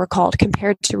memories are recalled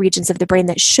compared to regions of the brain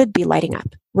that should be lighting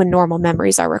up when normal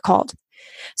memories are recalled.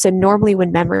 So normally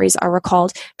when memories are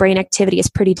recalled, brain activity is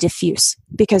pretty diffuse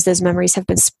because those memories have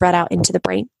been spread out into the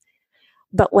brain.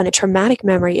 But when a traumatic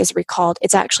memory is recalled,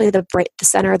 it's actually the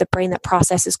center of the brain that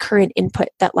processes current input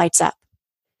that lights up,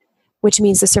 which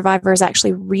means the survivor is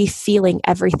actually re-feeling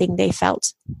everything they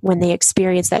felt when they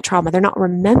experienced that trauma. They're not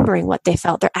remembering what they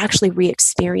felt. They're actually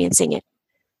re-experiencing it.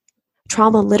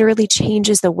 Trauma literally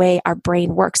changes the way our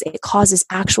brain works. It causes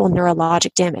actual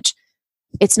neurologic damage.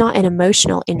 It's not an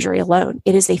emotional injury alone.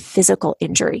 It is a physical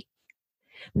injury.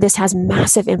 This has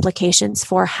massive implications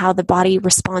for how the body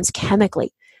responds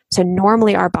chemically. So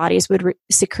normally our bodies would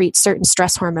secrete certain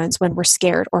stress hormones when we're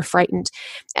scared or frightened,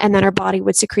 and then our body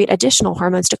would secrete additional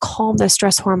hormones to calm those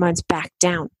stress hormones back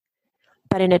down.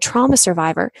 But in a trauma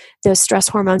survivor, those stress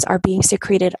hormones are being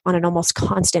secreted on an almost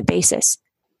constant basis.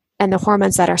 And the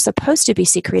hormones that are supposed to be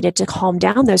secreted to calm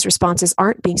down those responses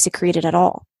aren't being secreted at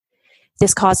all.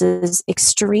 This causes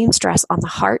extreme stress on the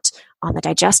heart, on the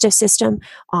digestive system,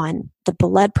 on the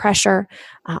blood pressure,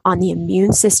 on the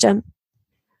immune system.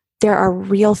 There are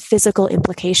real physical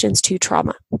implications to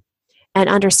trauma. And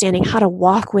understanding how to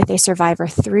walk with a survivor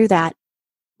through that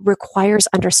requires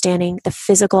understanding the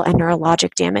physical and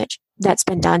neurologic damage that's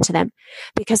been done to them,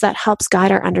 because that helps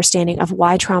guide our understanding of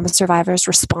why trauma survivors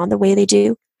respond the way they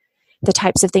do, the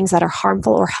types of things that are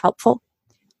harmful or helpful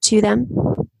to them.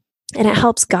 And it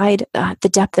helps guide the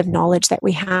depth of knowledge that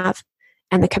we have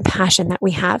and the compassion that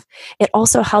we have. It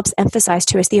also helps emphasize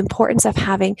to us the importance of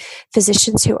having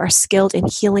physicians who are skilled in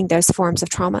healing those forms of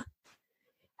trauma,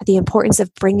 the importance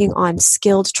of bringing on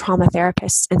skilled trauma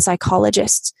therapists and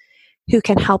psychologists who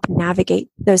can help navigate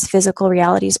those physical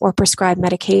realities or prescribe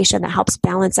medication that helps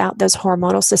balance out those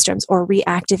hormonal systems or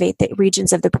reactivate the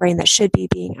regions of the brain that should be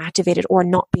being activated or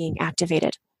not being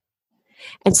activated.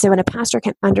 And so when a pastor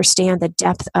can understand the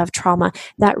depth of trauma,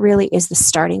 that really is the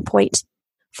starting point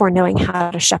for knowing how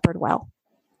to shepherd well.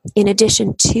 In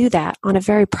addition to that, on a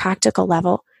very practical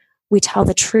level, we tell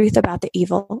the truth about the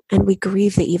evil and we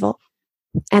grieve the evil.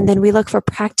 And then we look for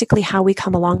practically how we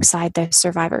come alongside those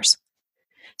survivors.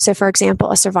 So, for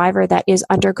example, a survivor that is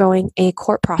undergoing a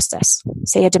court process,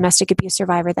 say a domestic abuse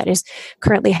survivor that is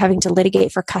currently having to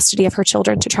litigate for custody of her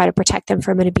children to try to protect them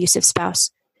from an abusive spouse,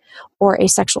 or a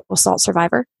sexual assault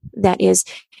survivor that is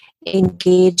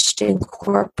engaged in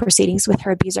court proceedings with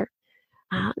her abuser.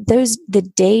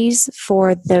 The days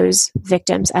for those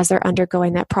victims as they're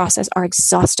undergoing that process are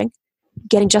exhausting.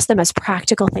 Getting just the most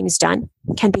practical things done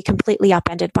can be completely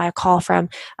upended by a call from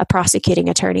a prosecuting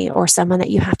attorney or someone that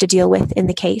you have to deal with in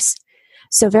the case.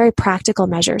 So very practical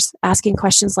measures, asking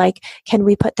questions like, can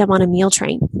we put them on a meal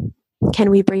train?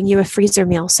 Can we bring you a freezer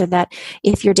meal so that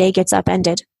if your day gets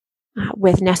upended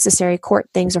with necessary court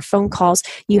things or phone calls,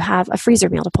 you have a freezer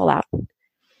meal to pull out?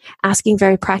 Asking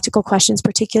very practical questions,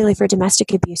 particularly for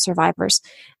domestic abuse survivors.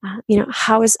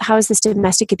 How is this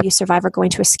domestic abuse survivor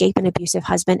going to escape an abusive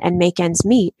husband and make ends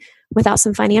meet without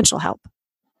some financial help?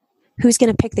 Who's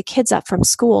going to pick the kids up from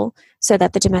school so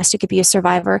that the domestic abuse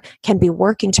survivor can be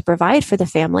working to provide for the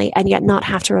family and yet not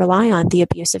have to rely on the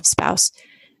abusive spouse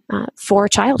for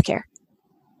childcare?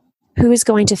 Who is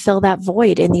going to fill that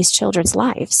void in these children's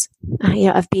lives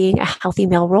of being a healthy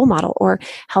male role model or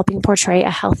helping portray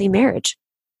a healthy marriage?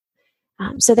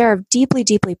 So there are deeply,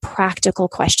 deeply practical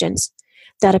questions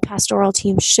that a pastoral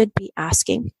team should be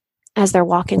asking as they're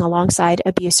walking alongside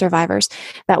abuse survivors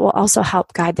that will also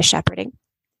help guide the shepherding.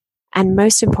 And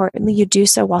most importantly, you do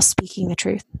so while speaking the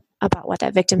truth about what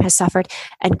that victim has suffered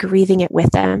and grieving it with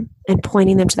them and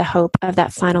pointing them to the hope of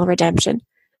that final redemption,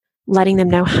 letting them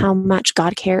know how much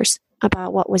God cares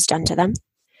about what was done to them.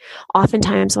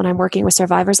 Oftentimes when I'm working with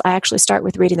survivors, I actually start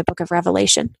with reading the book of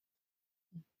Revelation,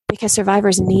 because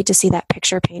survivors need to see that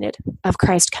picture painted of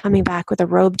Christ coming back with a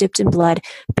robe dipped in blood,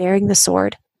 bearing the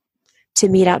sword to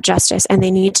mete out justice. And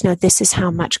they need to know this is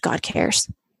how much God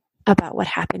cares about what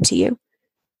happened to you,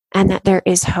 and that there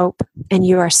is hope and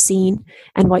you are seen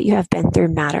and what you have been through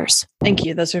matters. Thank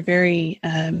you. Those are very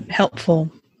helpful,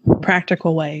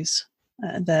 practical ways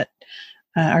that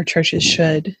our churches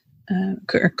should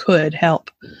or could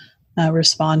help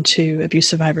respond to abuse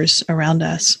survivors around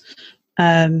us.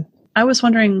 I was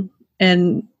wondering,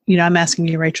 and I'm asking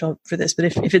you, Rachel, for this, but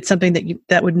if it's something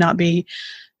that would not be,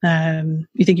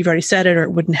 you think you've already said it, or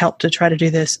it wouldn't help to try to do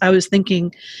this. I was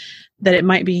thinking that it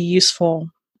might be useful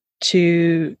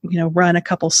to, run a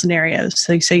couple scenarios.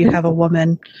 So you say you have a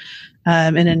woman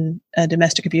and a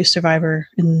domestic abuse survivor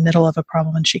in the middle of a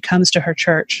problem, and she comes to her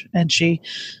church and she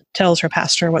tells her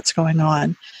pastor what's going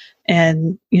on.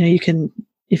 And,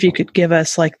 if you could give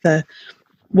us like the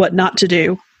what not to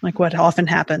do, like what often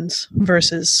happens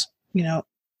versus,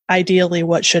 ideally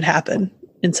what should happen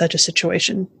in such a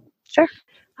situation. Sure.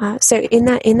 So in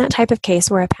that type of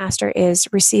case where a pastor is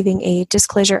receiving a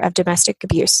disclosure of domestic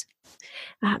abuse,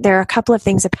 there are a couple of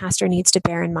things a pastor needs to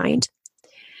bear in mind.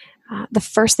 The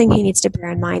first thing he needs to bear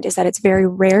in mind is that it's very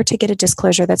rare to get a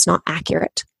disclosure that's not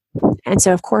accurate. And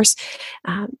so, of course,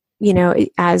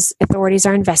 as authorities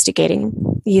are investigating,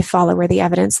 you follow where the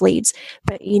evidence leads.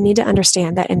 But you need to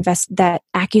understand that that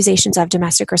accusations of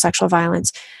domestic or sexual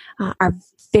violence are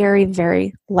very,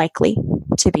 very likely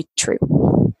to be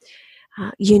true.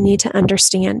 You need to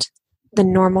understand the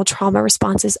normal trauma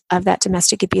responses of that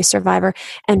domestic abuse survivor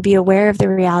and be aware of the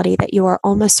reality that you are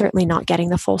almost certainly not getting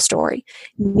the full story,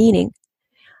 meaning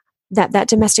that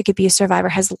domestic abuse survivor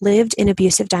has lived in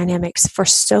abusive dynamics for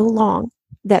so long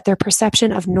that their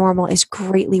perception of normal is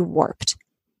greatly warped.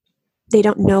 They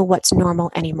don't know what's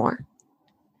normal anymore.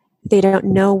 They don't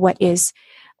know what is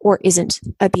or isn't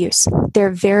abuse.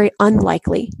 They're very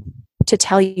unlikely to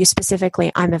tell you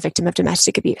specifically, I'm a victim of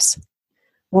domestic abuse,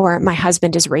 or my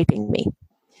husband is raping me,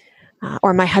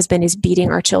 or my husband is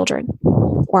beating our children,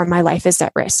 or my life is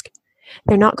at risk.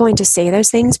 They're not going to say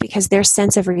those things because their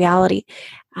sense of reality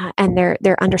and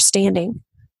their understanding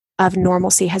of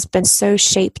normalcy has been so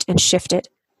shaped and shifted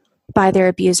by their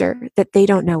abuser that they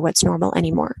don't know what's normal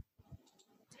anymore.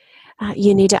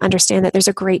 You need to understand that there's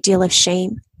a great deal of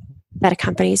shame that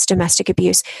accompanies domestic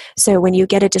abuse. So when you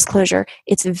get a disclosure,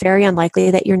 it's very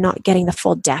unlikely that you're not getting the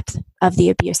full depth of the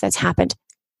abuse that's happened.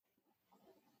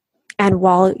 And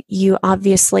while you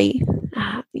obviously,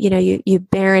 you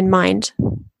bear in mind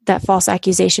that false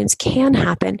accusations can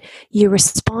happen, you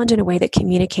respond in a way that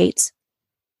communicates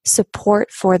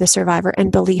support for the survivor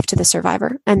and belief to the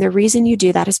survivor. And the reason you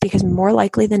do that is because more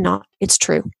likely than not, it's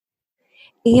true.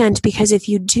 And because if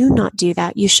you do not do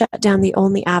that, you shut down the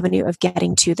only avenue of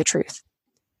getting to the truth.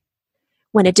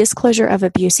 When a disclosure of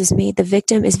abuse is made, the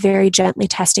victim is very gently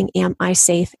testing, am I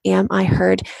safe? Am I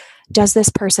heard? Does this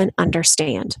person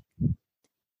understand?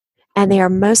 And they are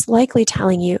most likely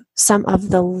telling you some of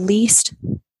the least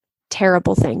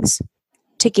terrible things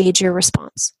to gauge your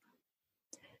response.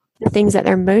 The things that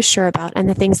they're most sure about and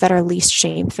the things that are least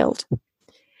shame-filled.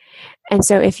 And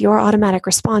so if your automatic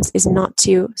response is not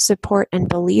to support and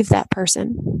believe that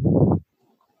person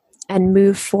and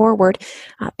move forward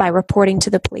by reporting to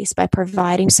the police, by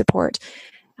providing support,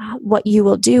 what you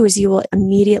will do is you will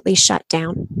immediately shut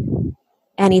down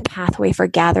any pathway for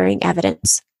gathering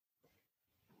evidence.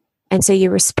 And so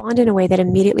you respond in a way that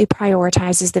immediately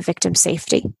prioritizes the victim's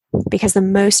safety, because the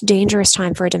most dangerous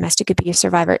time for a domestic abuse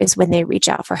survivor is when they reach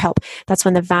out for help. That's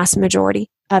when the vast majority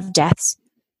of deaths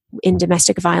in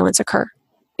domestic violence occur,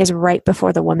 is right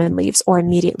before the woman leaves or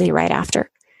immediately right after.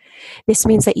 This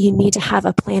means that you need to have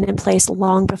a plan in place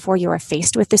long before you are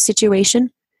faced with this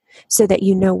situation so that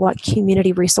you know what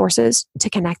community resources to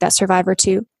connect that survivor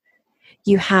to.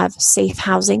 You have safe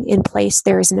housing in place.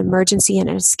 There is an emergency and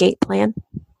an escape plan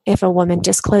if a woman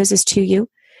discloses to you,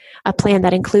 a plan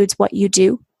that includes what you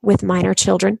do with minor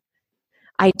children.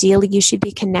 Ideally, you should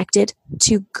be connected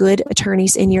to good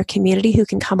attorneys in your community who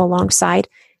can come alongside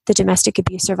the domestic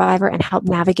abuse survivor and help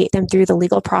navigate them through the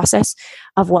legal process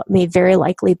of what may very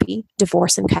likely be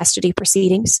divorce and custody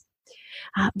proceedings.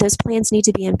 Those plans need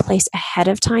to be in place ahead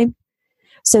of time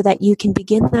so that you can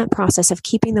begin that process of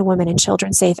keeping the women and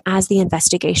children safe as the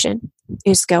investigation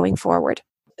is going forward.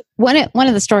 One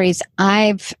of the stories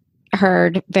I've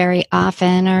heard very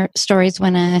often are stories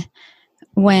when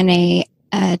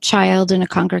a child in a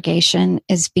congregation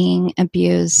is being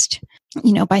abused,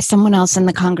 by someone else in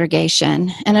the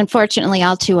congregation. And unfortunately,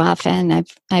 all too often,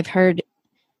 I've heard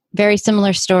very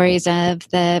similar stories of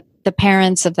the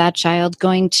parents of that child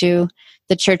going to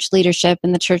the church leadership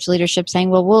and the church leadership saying,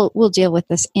 well, we'll deal with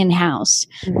this in-house.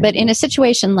 Mm-hmm. But in a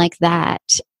situation like that,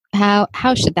 how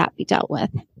should that be dealt with?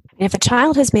 If a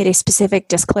child has made a specific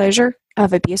disclosure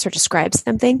of abuse or describes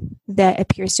something that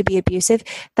appears to be abusive,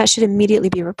 that should immediately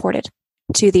be reported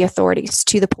to the authorities,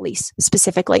 to the police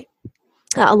specifically.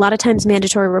 A lot of times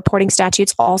mandatory reporting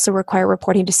statutes also require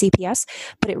reporting to CPS,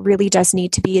 but it really does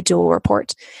need to be a dual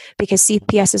report because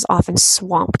CPS is often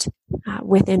swamped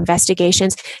with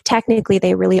investigations. Technically,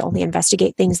 they really only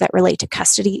investigate things that relate to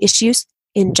custody issues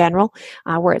in general,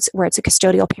 where it's a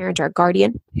custodial parent or a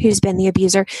guardian who's been the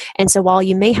abuser. And so while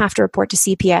you may have to report to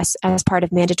CPS as part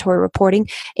of mandatory reporting,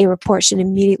 a report should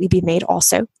immediately be made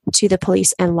also to the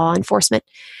police and law enforcement.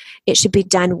 It should be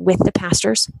done with the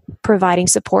pastors providing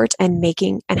support and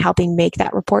helping make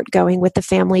that report, going with the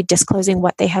family, disclosing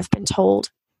what they have been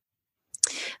told.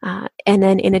 And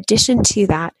then in addition to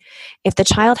that, if the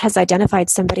child has identified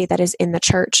somebody that is in the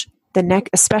church,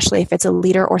 especially if it's a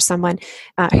leader or someone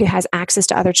who has access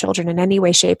to other children in any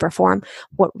way, shape, or form,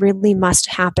 what really must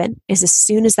happen is as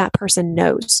soon as that person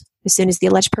knows, as soon as the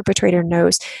alleged perpetrator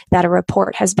knows that a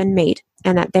report has been made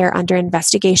and that they're under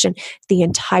investigation, the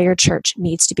entire church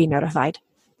needs to be notified.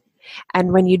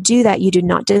 And when you do that, you do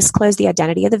not disclose the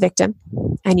identity of the victim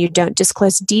and you don't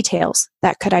disclose details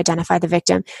that could identify the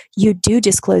victim. You do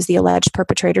disclose the alleged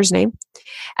perpetrator's name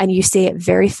and you say it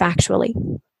very factually.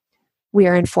 We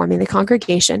are informing the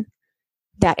congregation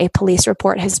that a police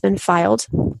report has been filed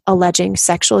alleging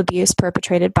sexual abuse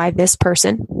perpetrated by this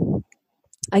person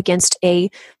against a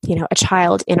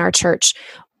child in our church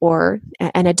or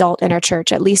an adult in our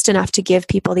church, at least enough to give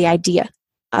people the idea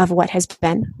of what has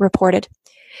been reported.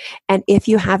 And if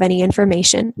you have any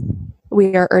information,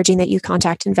 we are urging that you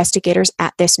contact investigators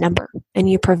at this number and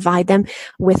you provide them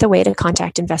with a way to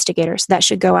contact investigators. That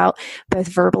should go out both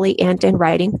verbally and in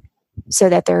writing so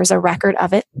that there is a record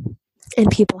of it and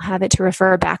people have it to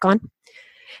refer back on.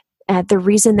 The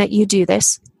reason that you do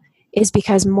this is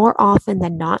because more often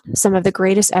than not, some of the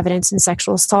greatest evidence in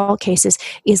sexual assault cases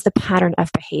is the pattern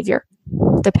of behavior,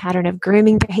 the pattern of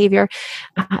grooming behavior,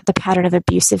 the pattern of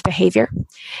abusive behavior.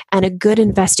 And a good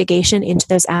investigation into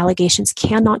those allegations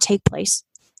cannot take place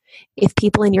if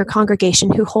people in your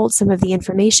congregation who hold some of the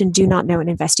information do not know an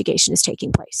investigation is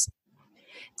taking place.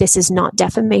 This is not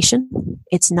defamation.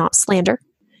 It's not slander,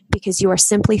 because you are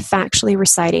simply factually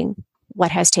reciting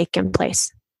what has taken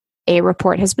place. A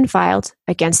report has been filed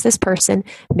against this person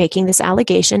making this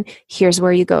allegation. Here's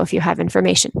where you go if you have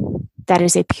information. That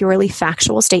is a purely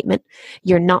factual statement.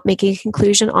 You're not making a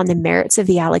conclusion on the merits of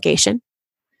the allegation.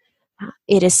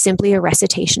 It is simply a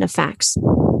recitation of facts.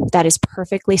 That is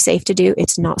perfectly safe to do.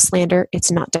 It's not slander.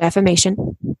 It's not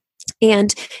defamation.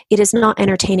 And it is not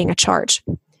entertaining a charge.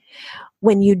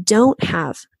 When you don't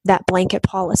have that blanket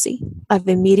policy of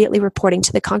immediately reporting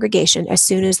to the congregation as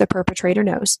soon as the perpetrator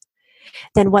knows,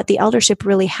 then what the eldership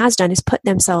really has done is put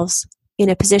themselves in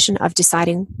a position of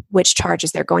deciding which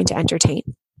charges they're going to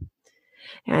entertain.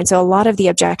 And so a lot of the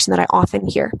objection that I often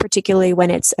hear, particularly when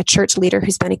it's a church leader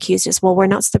who's been accused, is, well, we're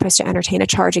not supposed to entertain a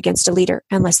charge against a leader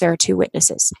unless there are two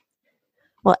witnesses.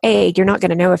 Well, A, you're not going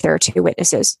to know if there are two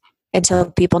witnesses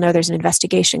until people know there's an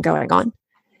investigation going on.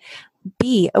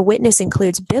 B, a witness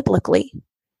includes biblically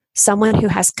someone who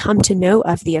has come to know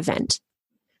of the event.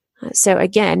 So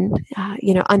again,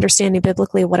 understanding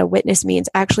biblically what a witness means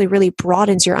actually really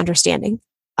broadens your understanding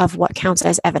of what counts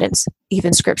as evidence,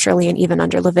 even scripturally and even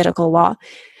under Levitical law.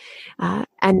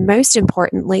 And most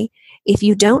importantly, if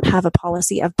you don't have a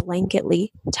policy of blanketly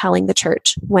telling the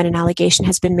church when an allegation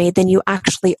has been made, then you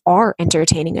actually are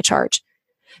entertaining a charge,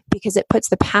 because it puts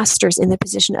the pastors in the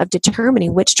position of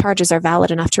determining which charges are valid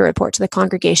enough to report to the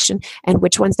congregation and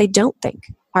which ones they don't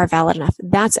think are valid enough.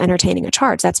 That's entertaining a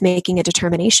charge. That's making a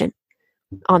determination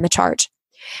on the charge.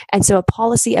 And so a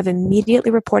policy of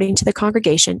immediately reporting to the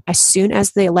congregation as soon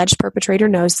as the alleged perpetrator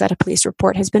knows that a police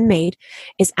report has been made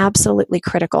is absolutely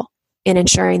critical in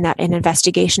ensuring that an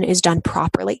investigation is done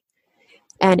properly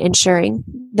and ensuring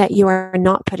that you are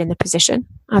not put in the position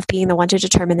of being the one to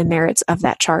determine the merits of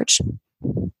that charge.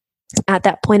 At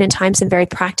that point in time, some very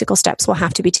practical steps will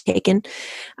have to be taken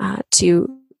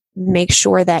to make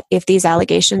sure that if these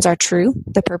allegations are true,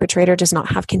 the perpetrator does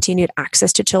not have continued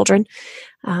access to children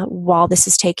while this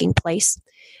is taking place.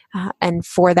 And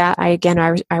for that, I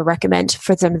recommend,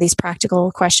 for some of these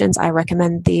practical questions, I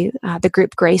recommend the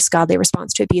group Grace, Godly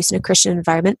Response to Abuse in a Christian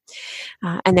Environment.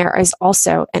 And there is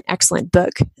also an excellent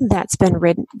book that's been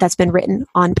written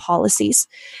on policies.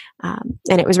 And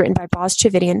it was written by Boz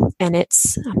Chividian, and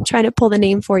I'm trying to pull the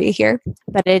name for you here,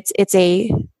 but it's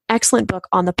a excellent book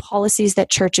on the policies that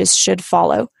churches should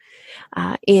follow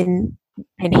in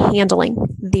handling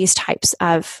these types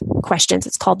of questions.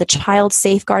 It's called the Child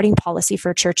Safeguarding Policy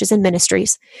for Churches and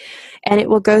Ministries. And it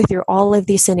will go through all of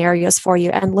these scenarios for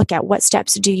you and look at what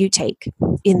steps do you take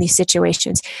in these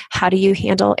situations. How do you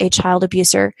handle a child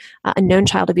abuser, a known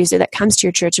child abuser that comes to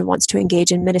your church and wants to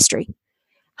engage in ministry?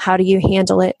 How do you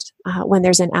handle it when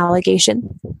there's an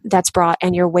allegation that's brought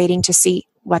and you're waiting to see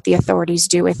what the authorities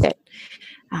do with it?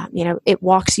 It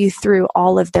walks you through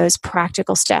all of those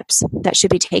practical steps that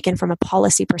should be taken from a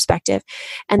policy perspective.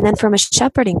 And then from a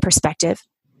shepherding perspective,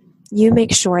 you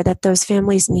make sure that those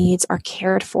families' needs are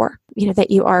cared for,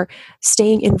 that you are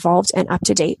staying involved and up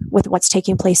to date with what's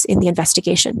taking place in the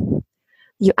investigation.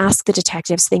 You ask the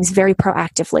detectives things very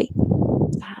proactively.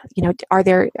 Are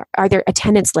there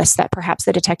attendance lists that perhaps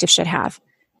the detective should have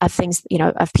of things,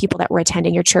 of people that were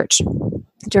attending your church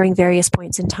during various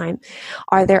points in time?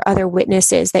 Are there other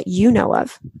witnesses that you know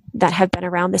of that have been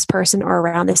around this person or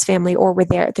around this family or were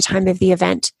there at the time of the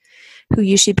event who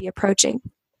you should be approaching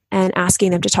and asking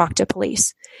them to talk to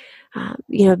police?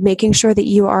 Making sure that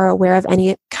you are aware of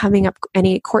any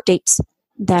court dates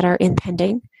that are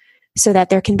impending so that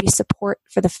there can be support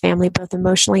for the family, both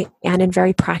emotionally and in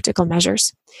very practical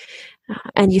measures.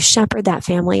 And you shepherd that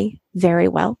family very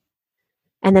well.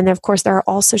 And then, of course, there are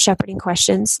also shepherding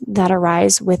questions that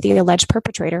arise with the alleged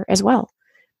perpetrator as well,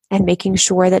 and making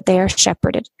sure that they are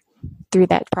shepherded through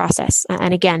that process.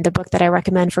 And again, the book that I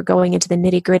recommend for going into the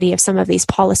nitty-gritty of some of these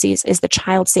policies is the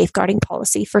Child Safeguarding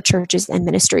Policy for Churches and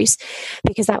Ministries,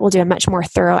 because that will do a much more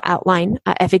thorough outline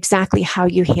of exactly how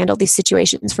you handle these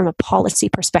situations from a policy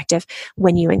perspective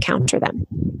when you encounter them.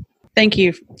 Thank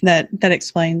you. That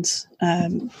explains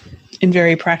in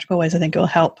very practical ways. I think it will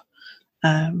help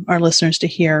our listeners to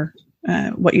hear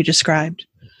what you described.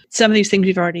 Some of these things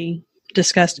we've already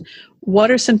discussed.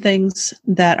 What are some things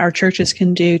that our churches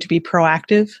can do to be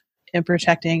proactive in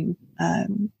protecting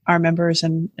our members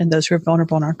and those who are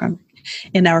vulnerable in our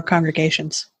in our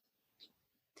congregations?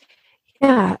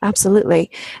 Yeah,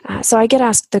 absolutely. So I get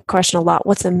asked the question a lot,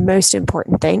 what's the most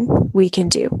important thing we can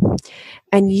do?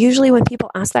 And usually when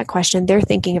people ask that question, they're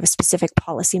thinking of a specific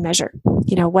policy measure.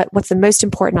 What's the most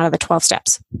important out of the 12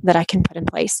 steps that I can put in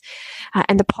place?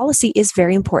 And the policy is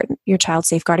very important. Your child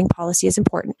safeguarding policy is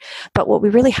important. But what we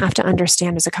really have to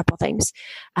understand is a couple things.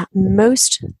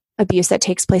 Most abuse that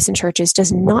takes place in churches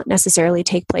does not necessarily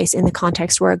take place in the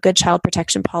context where a good child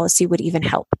protection policy would even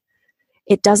help.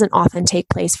 It doesn't often take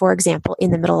place, for example,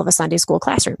 in the middle of a Sunday school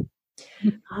classroom.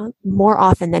 More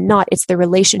often than not, it's the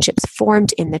relationships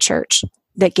formed in the church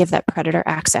that give that predator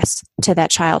access to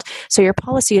that child. So your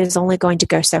policy is only going to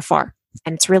go so far,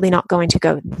 and it's really not going to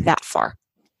go that far.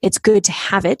 It's good to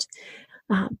have it,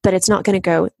 but it's not going to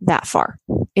go that far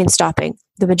in stopping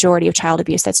the majority of child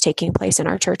abuse that's taking place in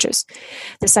our churches.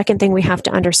 The second thing we have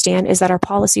to understand is that our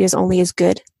policy is only as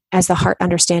good as the heart,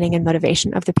 understanding, and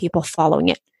motivation of the people following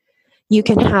it. You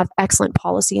can have excellent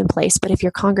policy in place, but if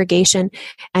your congregation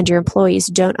and your employees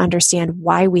don't understand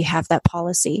why we have that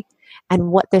policy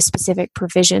and what the specific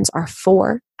provisions are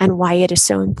for and why it is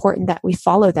so important that we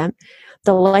follow them,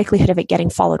 the likelihood of it getting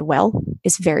followed well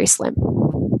is very slim.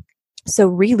 So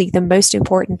really, the most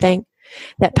important thing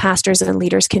that pastors and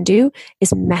leaders can do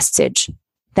is message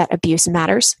that abuse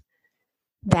matters,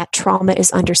 that trauma is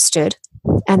understood,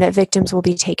 and that victims will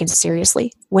be taken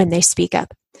seriously when they speak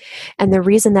up. And the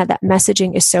reason that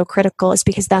messaging is so critical is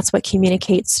because that's what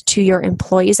communicates to your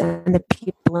employees and the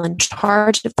people in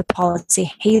charge of the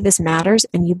policy, hey, this matters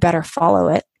and you better follow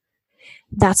it.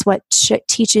 That's what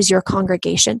teaches your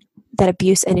congregation that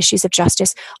abuse and issues of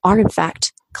justice are in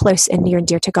fact close and near and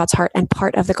dear to God's heart and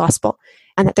part of the gospel,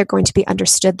 and that they're going to be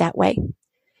understood that way.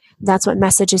 That's what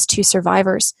messages to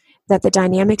survivors, that the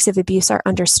dynamics of abuse are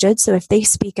understood. So if they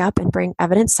speak up and bring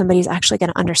evidence, somebody's actually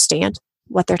going to understand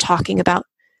what they're talking about,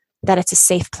 that it's a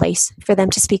safe place for them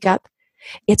to speak up.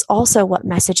 It's also what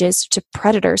messages to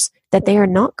predators that they are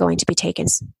not going to be taken,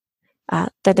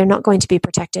 that they're not going to be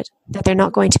protected, that they're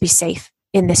not going to be safe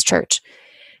in this church,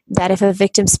 that if a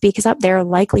victim speaks up, they're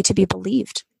likely to be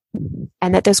believed,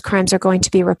 and that those crimes are going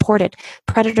to be reported.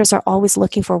 Predators are always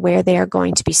looking for where they are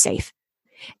going to be safe.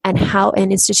 And how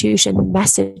an institution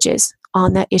messages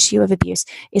on that issue of abuse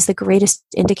is the greatest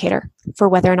indicator for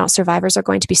whether or not survivors are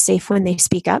going to be safe when they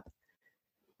speak up,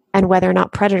 and whether or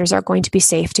not predators are going to be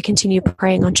safe to continue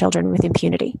preying on children with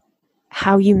impunity.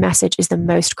 How you message is the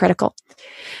most critical.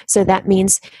 So that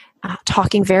means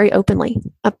talking very openly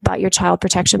about your child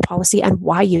protection policy and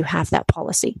why you have that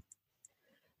policy.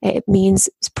 It means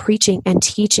preaching and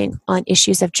teaching on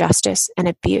issues of justice and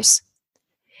abuse.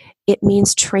 It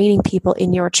means training people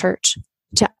in your church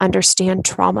to understand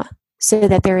trauma so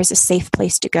that there is a safe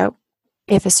place to go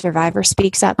if a survivor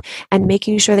speaks up, and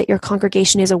making sure that your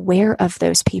congregation is aware of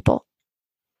those people,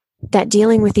 that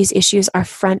dealing with these issues are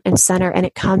front and center, and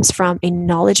it comes from a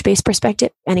knowledge-based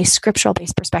perspective and a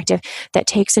scriptural-based perspective that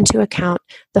takes into account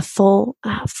the full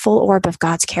orb of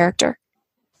God's character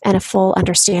and a full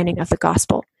understanding of the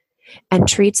gospel, and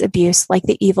treats abuse like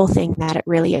the evil thing that it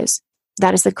really is.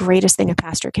 That is the greatest thing a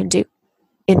pastor can do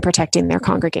in protecting their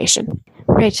congregation.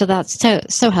 Rachel, that's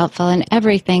so helpful, and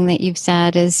everything that you've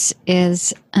said has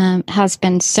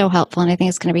been so helpful, and I think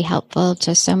it's going to be helpful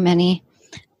to so many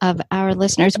of our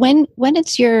listeners. When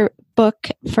is your book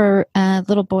for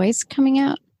little boys coming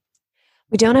out?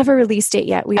 We don't have a release date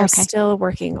yet. We are still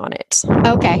working on it.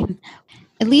 Okay.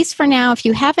 At least for now, if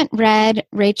you haven't read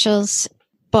Rachel's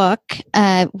book,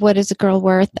 What is a Girl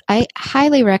Worth? I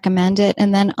highly recommend it.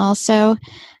 And then also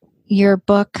your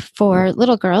book for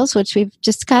little girls, which we've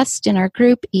discussed in our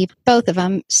group, both of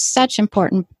them, such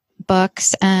important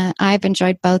books. I've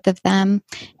enjoyed both of them.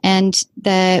 And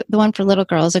the one for little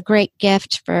girls, a great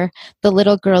gift for the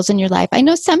little girls in your life. I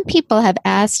know some people have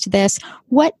asked this,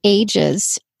 what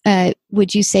ages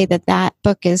would you say that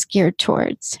book is geared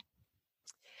towards?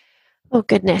 Oh,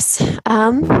 goodness.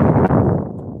 I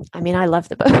mean, I love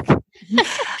the book,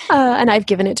 and I've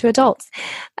given it to adults.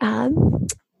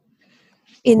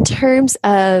 In terms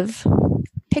of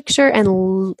picture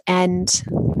and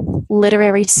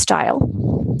literary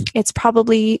style, it's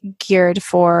probably geared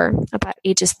for about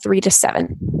ages 3 to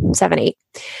 7, 8.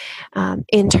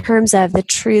 In terms of the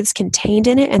truths contained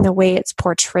in it and the way it's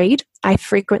portrayed, I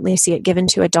frequently see it given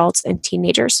to adults and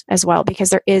teenagers as well, because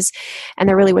there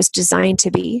really was designed to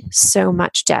be so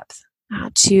much depth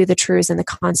to the truths and the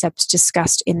concepts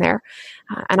discussed in there.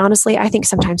 And honestly, I think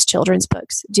sometimes children's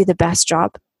books do the best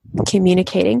job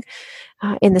communicating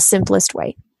in the simplest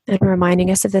way and reminding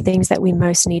us of the things that we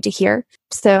most need to hear.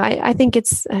 So I think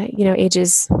it's,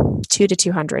 ages 2 to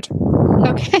 200.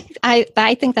 Okay.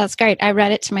 I think that's great. I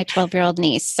read it to my 12-year-old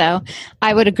niece, so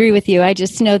I would agree with you. I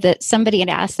just know that somebody had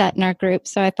asked that in our group,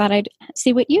 so I thought I'd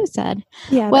see what you said.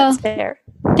 Yeah, well, that's fair.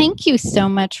 Thank you so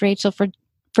much, Rachel,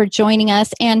 for joining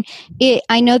us. And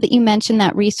I know that you mentioned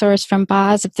that resource from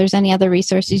Boz. If there's any other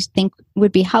resources you think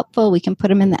would be helpful, we can put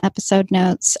them in the episode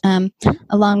notes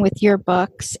along with your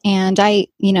books. And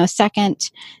second,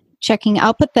 checking,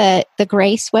 I'll put the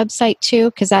Grace website too,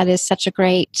 because that is such a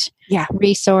great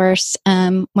resource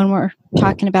when we're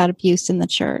talking about abuse in the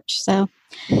church. So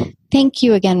thank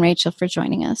you again, Rachel, for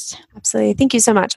joining us. Absolutely. Thank you so much.